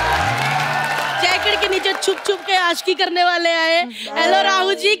 चेक जैकेट के नीचे छुप छुप के आशिकी करने वाले आए। हेलो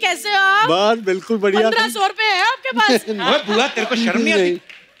राहुल जी, कैसे हो आप? बस बिल्कुल बढ़िया। 1500 रुपए है आपके पास? बुआ तेरे को शर्म नहीं आती?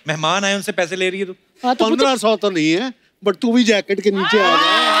 मेहमान आए उनसे पैसे ले रही है तू? 1500 तो नहीं है, बट तू भी जैकेट के नीचे आ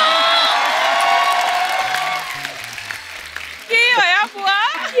गया।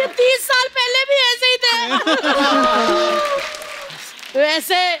 ये 30 साल पहले भी ऐसे ही थे।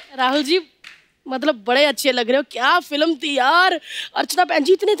 वैसे राहुल जी मतलब बड़े अच्छे लग रहे हो। क्या फिल्म थी यार। अर्चना बहन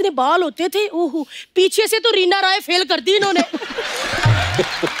जी, इतने इतने बाल होते थे। ओहो, पीछे से तो रीना राय फेल कर दी इन्होंने।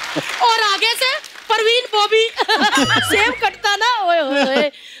 और आगे से परवीन बॉबी सेम कटता ना। ओए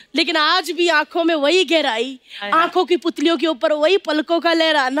ओए, लेकिन आज भी आंखों में वही गहराई, आंखों की पुतलियों के ऊपर वही पलकों का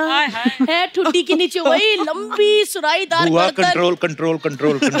लहराना है, ठुड्डी के नीचे वही लंबी सुराईदार गर्दन। कंट्रोल कंट्रोल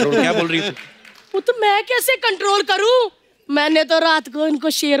कंट्रोल कंट्रोल क्या बोल रही है तू? तो मैं कैसे कंट्रोल करूं? मैंने तो रात को इनको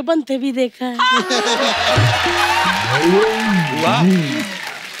शेर बनते भी देखा है।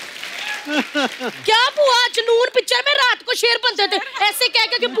 क्या बुआ, जनून पिक्चर में रात को शेर बनते थे? ऐसे कह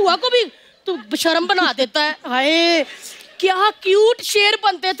के बुआ को भी तू शर्म बना देता है। हाय, क्या क्यूट शेर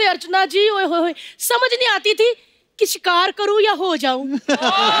बनते थे अर्चना जी। ओए होए, समझ नहीं आती थी कि शिकार करूं या हो जाऊं।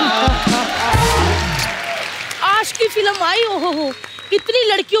 आशिकी फिल्म आई, ओहो, इतनी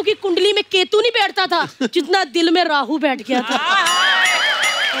लड़कियों की कुंडली में केतु नहीं बैठता था जितना दिल में राहु बैठ गया था।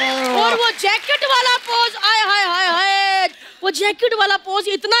 और वो जैकेट वाला पोज, आय हाय हाय हाय, वो जैकेट वाला पोज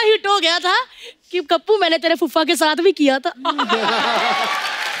इतना हिट हो गया था कि कप्पू मैंने तेरे फुफा के साथ भी किया था।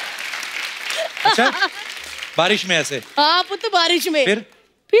 अच्छा, बारिश में ऐसे? हाँ पुत, बारिश में।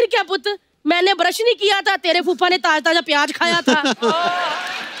 फिर क्या पुत, मैंने ब्रश नहीं किया था, तेरे फूफा ने ताजा ताजा प्याज खाया था।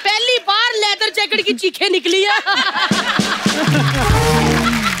 पहली बार लेदर जैकेट की चीखें निकली है।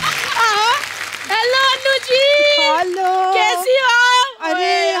 हेलो अनु जी। हेलो, कैसी हो आप?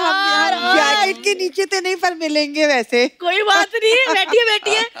 अरे हम जैकेट के नीचे तो नहीं, पर मिलेंगे वैसे। कोई बात नहीं, बैठिए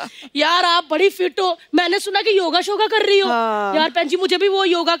बैठिए। यार आप बड़ी फिट हो, मैंने सुना कि योगा शोगा कर रही हो। हाँ। यार बहन जी, मुझे भी वो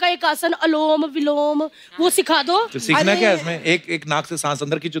योगा का एक आसन अलोम विलोम वो सिखा दो। तो सीखना क्या है इसमें? एक नाक से सांस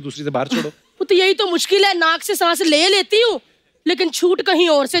अंदर खींचो, दूसरी से बाहर छोड़ो। तो यही तो मुश्किल है, नाक से सांस ले लेती हूँ लेकिन छूट कहीं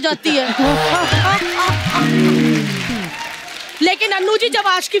और से जाती है। लेकिन अन्नू जी, जब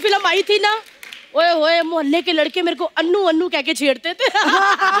आशिकी फिल्म आई थी ना, ओए होए, मोहल्ले के लड़के मेरे को अन्नू अन्नू कह के छेड़ते थे।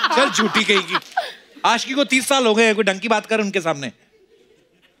 चल झूठी कहेगी। आशिकी को 30 साल हो गए, कोई ढंग की बात कर उनके सामने।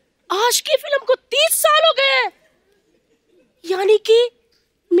 आशिकी फिल्म को 30 साल हो गए, यानी कि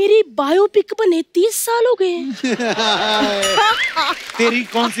मेरी बायोपिक बने 30 साल हो गए। तेरी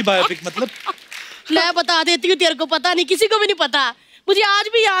कौन सी बायोपिक मतलब? मैं बता देती हूँ, तेरे को पता नहीं, किसी को भी नहीं पता। मुझे आज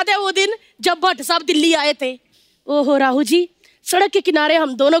भी याद है वो दिन जब भट्ट साहब दिल्ली आए थे। ओहो राहु जी, सड़क के किनारे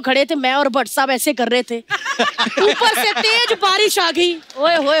हम दोनों खड़े थे, मैं और भट्ट साहब ऐसे कर रहे थे। ऊपर से तेज बारिश आ गई।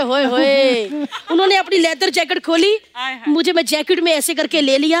 ओए होए होए होए, उन्होंने अपनी लेदर जैकेट खोली, मुझे मैं जैकेट में ऐसे करके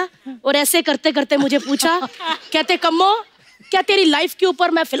ले लिया और ऐसे करते करते मुझे पूछा, कहते कम्मो, क्या तेरी लाइफ के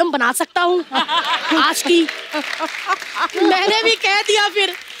ऊपर मैं फिल्म बना सकता हूँ आशिकी? मैंने भी कह दिया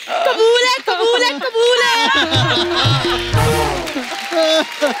फिर, कबूल है कबूल है कबूल है।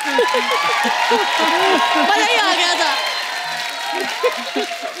 मजा ही आ गया था।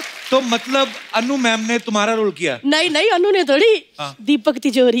 तो मतलब अनु मैम ने तुम्हारा रोल किया? नहीं नहीं, अनु ने थोड़ी, दीपक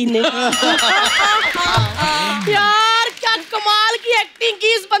तिजोरी ने। यार क्या कमाल की एक्टिंग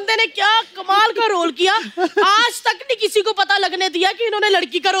की इस बंदे ने, क्या कमाल का रोल किया। आज तक नहीं किसी को पता लगने दिया कि इन्होंने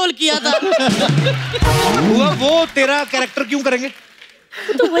लड़की का रोल किया था। वो तेरा कैरेक्टर क्यों करेंगे?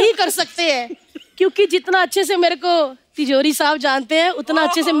 तो वही कर सकते हैं, क्योंकि जितना अच्छे से मेरे को तिजोरी साहब जानते हैं, उतना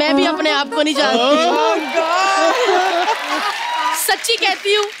अच्छे से मैं भी अपने आप को नहीं जानती। सच्ची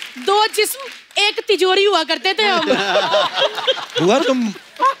कहती हूँ, 2 जिस्म एक तिजोरी हुआ करते थे हम। हुआ, तुम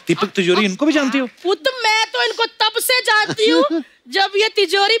दीपक तिजोरी इनको भी जानती हो? तो मैं तो इनको तब से जानती हूँ जब ये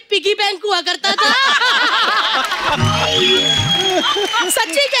तिजोरी पिगी बैंक हुआ करता था।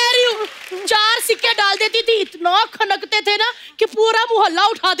 सच्ची कह रही हूँ, 4 सिक्के डाल देती थी, इतना खनकते थे ना कि पूरा मोहल्ला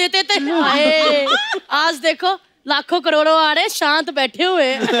उठा देते थे। आज देखो लाखों करोड़ों आ रहे, शांत बैठे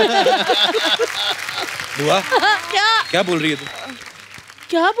हुए। बुआ, क्या क्या बोल रही है तू?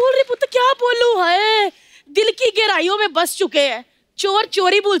 क्या बोल रही पुत्र, क्या बोलूं? है दिल की गहराइयों में बस चुके हैं। चोर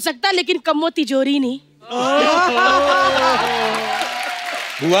चोरी भूल सकता, लेकिन कम्मो तिजोरी नहीं।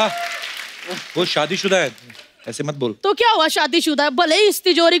 बुआ, वो शादीशुदा है, ऐसे मत बोल। तो क्या हुआ, शादीशुदा है, भले ही इस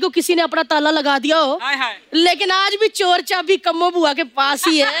तिजोरी को किसी ने अपना ताला लगा दिया हो, लेकिन आज भी चोर चाबी कम्मो बुआ के पास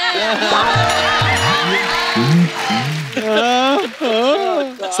ही है।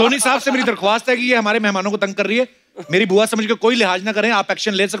 सोनी साहब से मेरी दरख्वास्त है कि ये हमारे मेहमानों को तंग कर रही है, मेरी बुआ समझ के कोई लिहाज ना करें, आप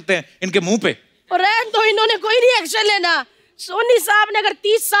एक्शन ले सकते हैं इनके मुंह पे। और तो इन्होंने कोई नहीं एक्शन लेना। सोनी साहब ने अगर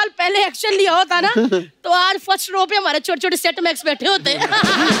 30 साल पहले एक्शन लिया होता ना, तो आज फर्स्ट रो पे हमारे छोटे छोटे सेट मैक्स बैठे होते।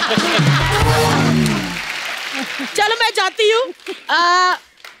 चलो मैं जाती हूँ।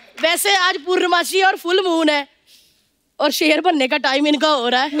 वैसे आज पूर्णमासी और फुल मून है और शेर बनने का टाइम इनका हो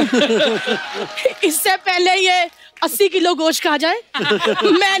रहा है। इससे पहले ये 80 किलो गोश्त खा जाए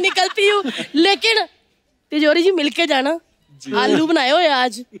मैं निकलती हूँ। लेकिन तिजोरी जी मिलके जाना, आलू बनाए हुए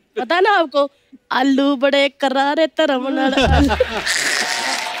आज, पता है ना आपको, आलू बड़े करारे तरम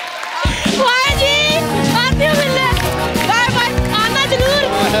जी आती हूँ मिलने। बाय बाय, आना जरूर।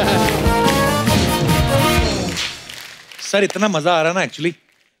 सर इतना मजा आ रहा ना, एक्चुअली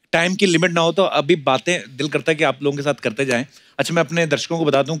टाइम की लिमिट ना हो तो अभी बातें दिल करता है कि आप लोगों के साथ करते जाएं। अच्छा, मैं अपने दर्शकों को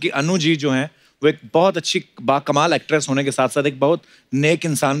बता दूं कि अनु जी जो हैं वो एक बहुत अच्छी बाकमाल एक्ट्रेस होने के साथ साथ एक बहुत नेक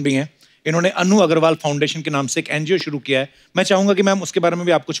इंसान भी हैं। इन्होंने अनु अग्रवाल फाउंडेशन के नाम से एक एनजीओ शुरू किया है। मैं चाहूंगा कि मैम उसके बारे में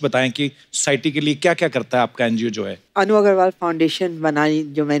भी आप कुछ बताएं कि सोसाइटी के लिए क्या क्या करता है आपका एनजीओ जो है। अनु अग्रवाल फाउंडेशन बनाई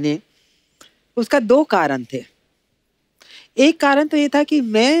जो मैंने, उसका 2 कारण थे। एक कारण तो ये था कि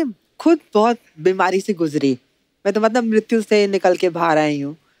मैं खुद बहुत बीमारी से गुजरी, मैं तो मतलब मृत्यु से निकल के बाहर आई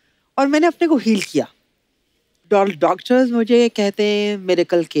हूँ और मैंने अपने को हील किया। डॉक्टर्स मुझे कहते हैं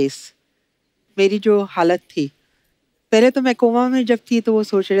मिरेकल केस। मेरी जो हालत थी, पहले तो मैं कोमा में जब थी तो वो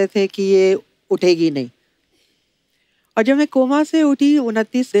सोच रहे थे कि ये उठेगी नहीं, और जब मैं कोमा से उठी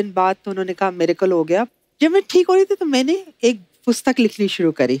 29 दिन बाद तो उन्होंने कहा मिरेकल हो गया। जब मैं ठीक हो रही थी तो मैंने एक पुस्तक लिखनी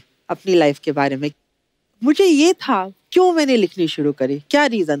शुरू करी अपनी लाइफ के बारे में। मुझे ये था क्यों मैंने लिखनी शुरू करी, क्या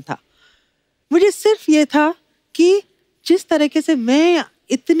रीज़न था। मुझे सिर्फ ये था कि जिस तरीके से मैं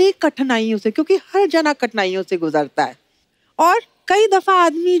इतनी कठिनाइयों से, क्योंकि हर जना कठिनाइयों से गुजरता है और कई दफ़ा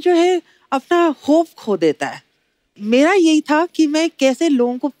आदमी जो है अपना होप खो देता है। मेरा यही था कि मैं कैसे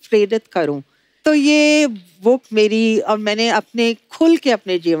लोगों को प्रेरित करूं। तो ये बुक मेरी, और मैंने अपने खुल के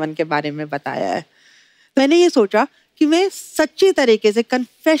अपने जीवन के बारे में बताया है। मैंने ये सोचा कि मैं सच्ची तरीके से,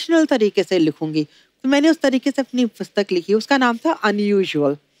 कन्फेशनल तरीके से लिखूंगी, तो मैंने उस तरीके से अपनी पुस्तक लिखी। उसका नाम था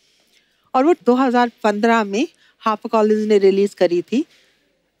अनयूजुअल, और वो 2015 में हार्पर कॉलेज ने रिलीज करी थी।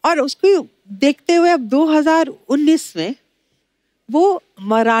 और उसको देखते हुए अब 2019 में वो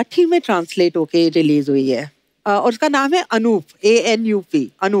मराठी में ट्रांसलेट होके रिलीज हुई है, और उसका नाम है अनूप, ANUP,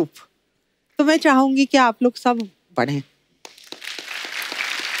 अनूप। तो मैं चाहूंगी कि आप लोग सब पढ़ें।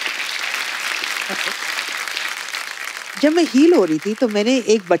 जब मैं हील हो रही थी तो मैंने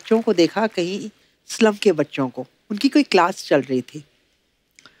एक बच्चों को देखा, कहीं स्लम के बच्चों को, उनकी कोई क्लास चल रही थी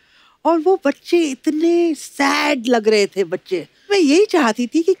और वो बच्चे इतने सैड लग रहे थे बच्चे। मैं यही चाहती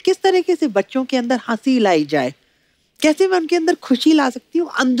थी कि किस तरीके से बच्चों के अंदर हंसी लाई जाए, कैसे मैं उनके अंदर खुशी ला सकती हूँ,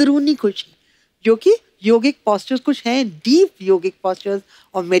 अंदरूनी खुशी, जो कि योगिक पोस्चर्स कुछ हैं, डीप योगिक पोस्चर्स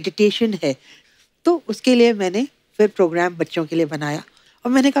और मेडिटेशन है। तो उसके लिए मैंने फिर प्रोग्राम बच्चों के लिए बनाया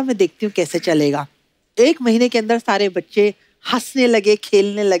और मैंने कहा मैं देखती हूँ कैसे चलेगा। 1 महीने के अंदर सारे बच्चे हंसने लगे,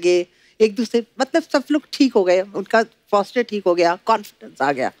 खेलने लगे, एक दूसरे, मतलब सब लोग ठीक हो गए, उनका पोस्चर ठीक हो गया, कॉन्फिडेंस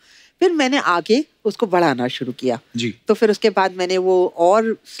आ गया। फिर मैंने आगे उसको बढ़ाना शुरू किया जी। तो फिर उसके बाद मैंने वो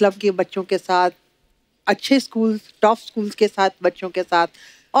और स्लम के बच्चों के साथ, अच्छे स्कूल्स, टॉप स्कूल्स के साथ, बच्चों के साथ,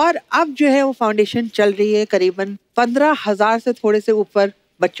 और अब जो है वो फाउंडेशन चल रही है। करीबन 15,000 से थोड़े से ऊपर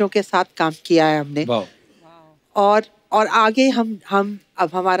बच्चों के साथ काम किया है हमने। और आगे हम अब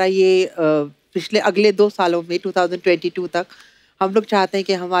हमारा ये पिछले अगले 2 सालों में 2022 तक हम लोग चाहते हैं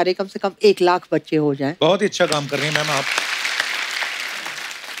कि हमारे कम से कम 1 लाख बच्चे हो जाएं। बहुत ही अच्छा काम कर रही हैं मैम आप।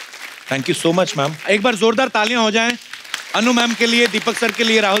 Thank you so much ma'am. एक बार जोरदार तालियां हो जाएं अनु मैम के लिए, दीपक सर के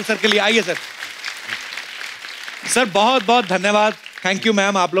लिए, राहुल सर के लिए। आइए सर। सर बहुत बहुत धन्यवाद। थैंक यू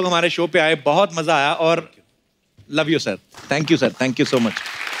मैम, आप लोग हमारे शो पे आए, बहुत मजा आया और love you sir. Thank you sir, thank you so much.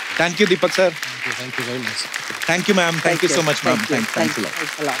 Thank you Deepak sir. Thank you very much. Thank you ma'am, thank you so much ma'am. Thank you.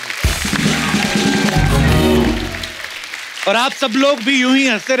 और आप सब लोग भी यूं ही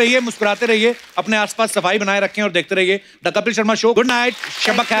हंसते रहिए, मुस्कुराते रहिए, अपने आसपास सफाई बनाए रखें और देखते रहिए the Kapil Sharma show. Good night,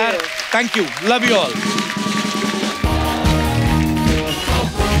 शब खैर, thank you, love you all.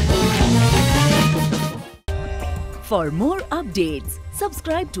 For more updates,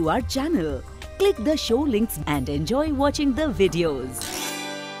 subscribe to our channel, click the show links and enjoy watching the videos.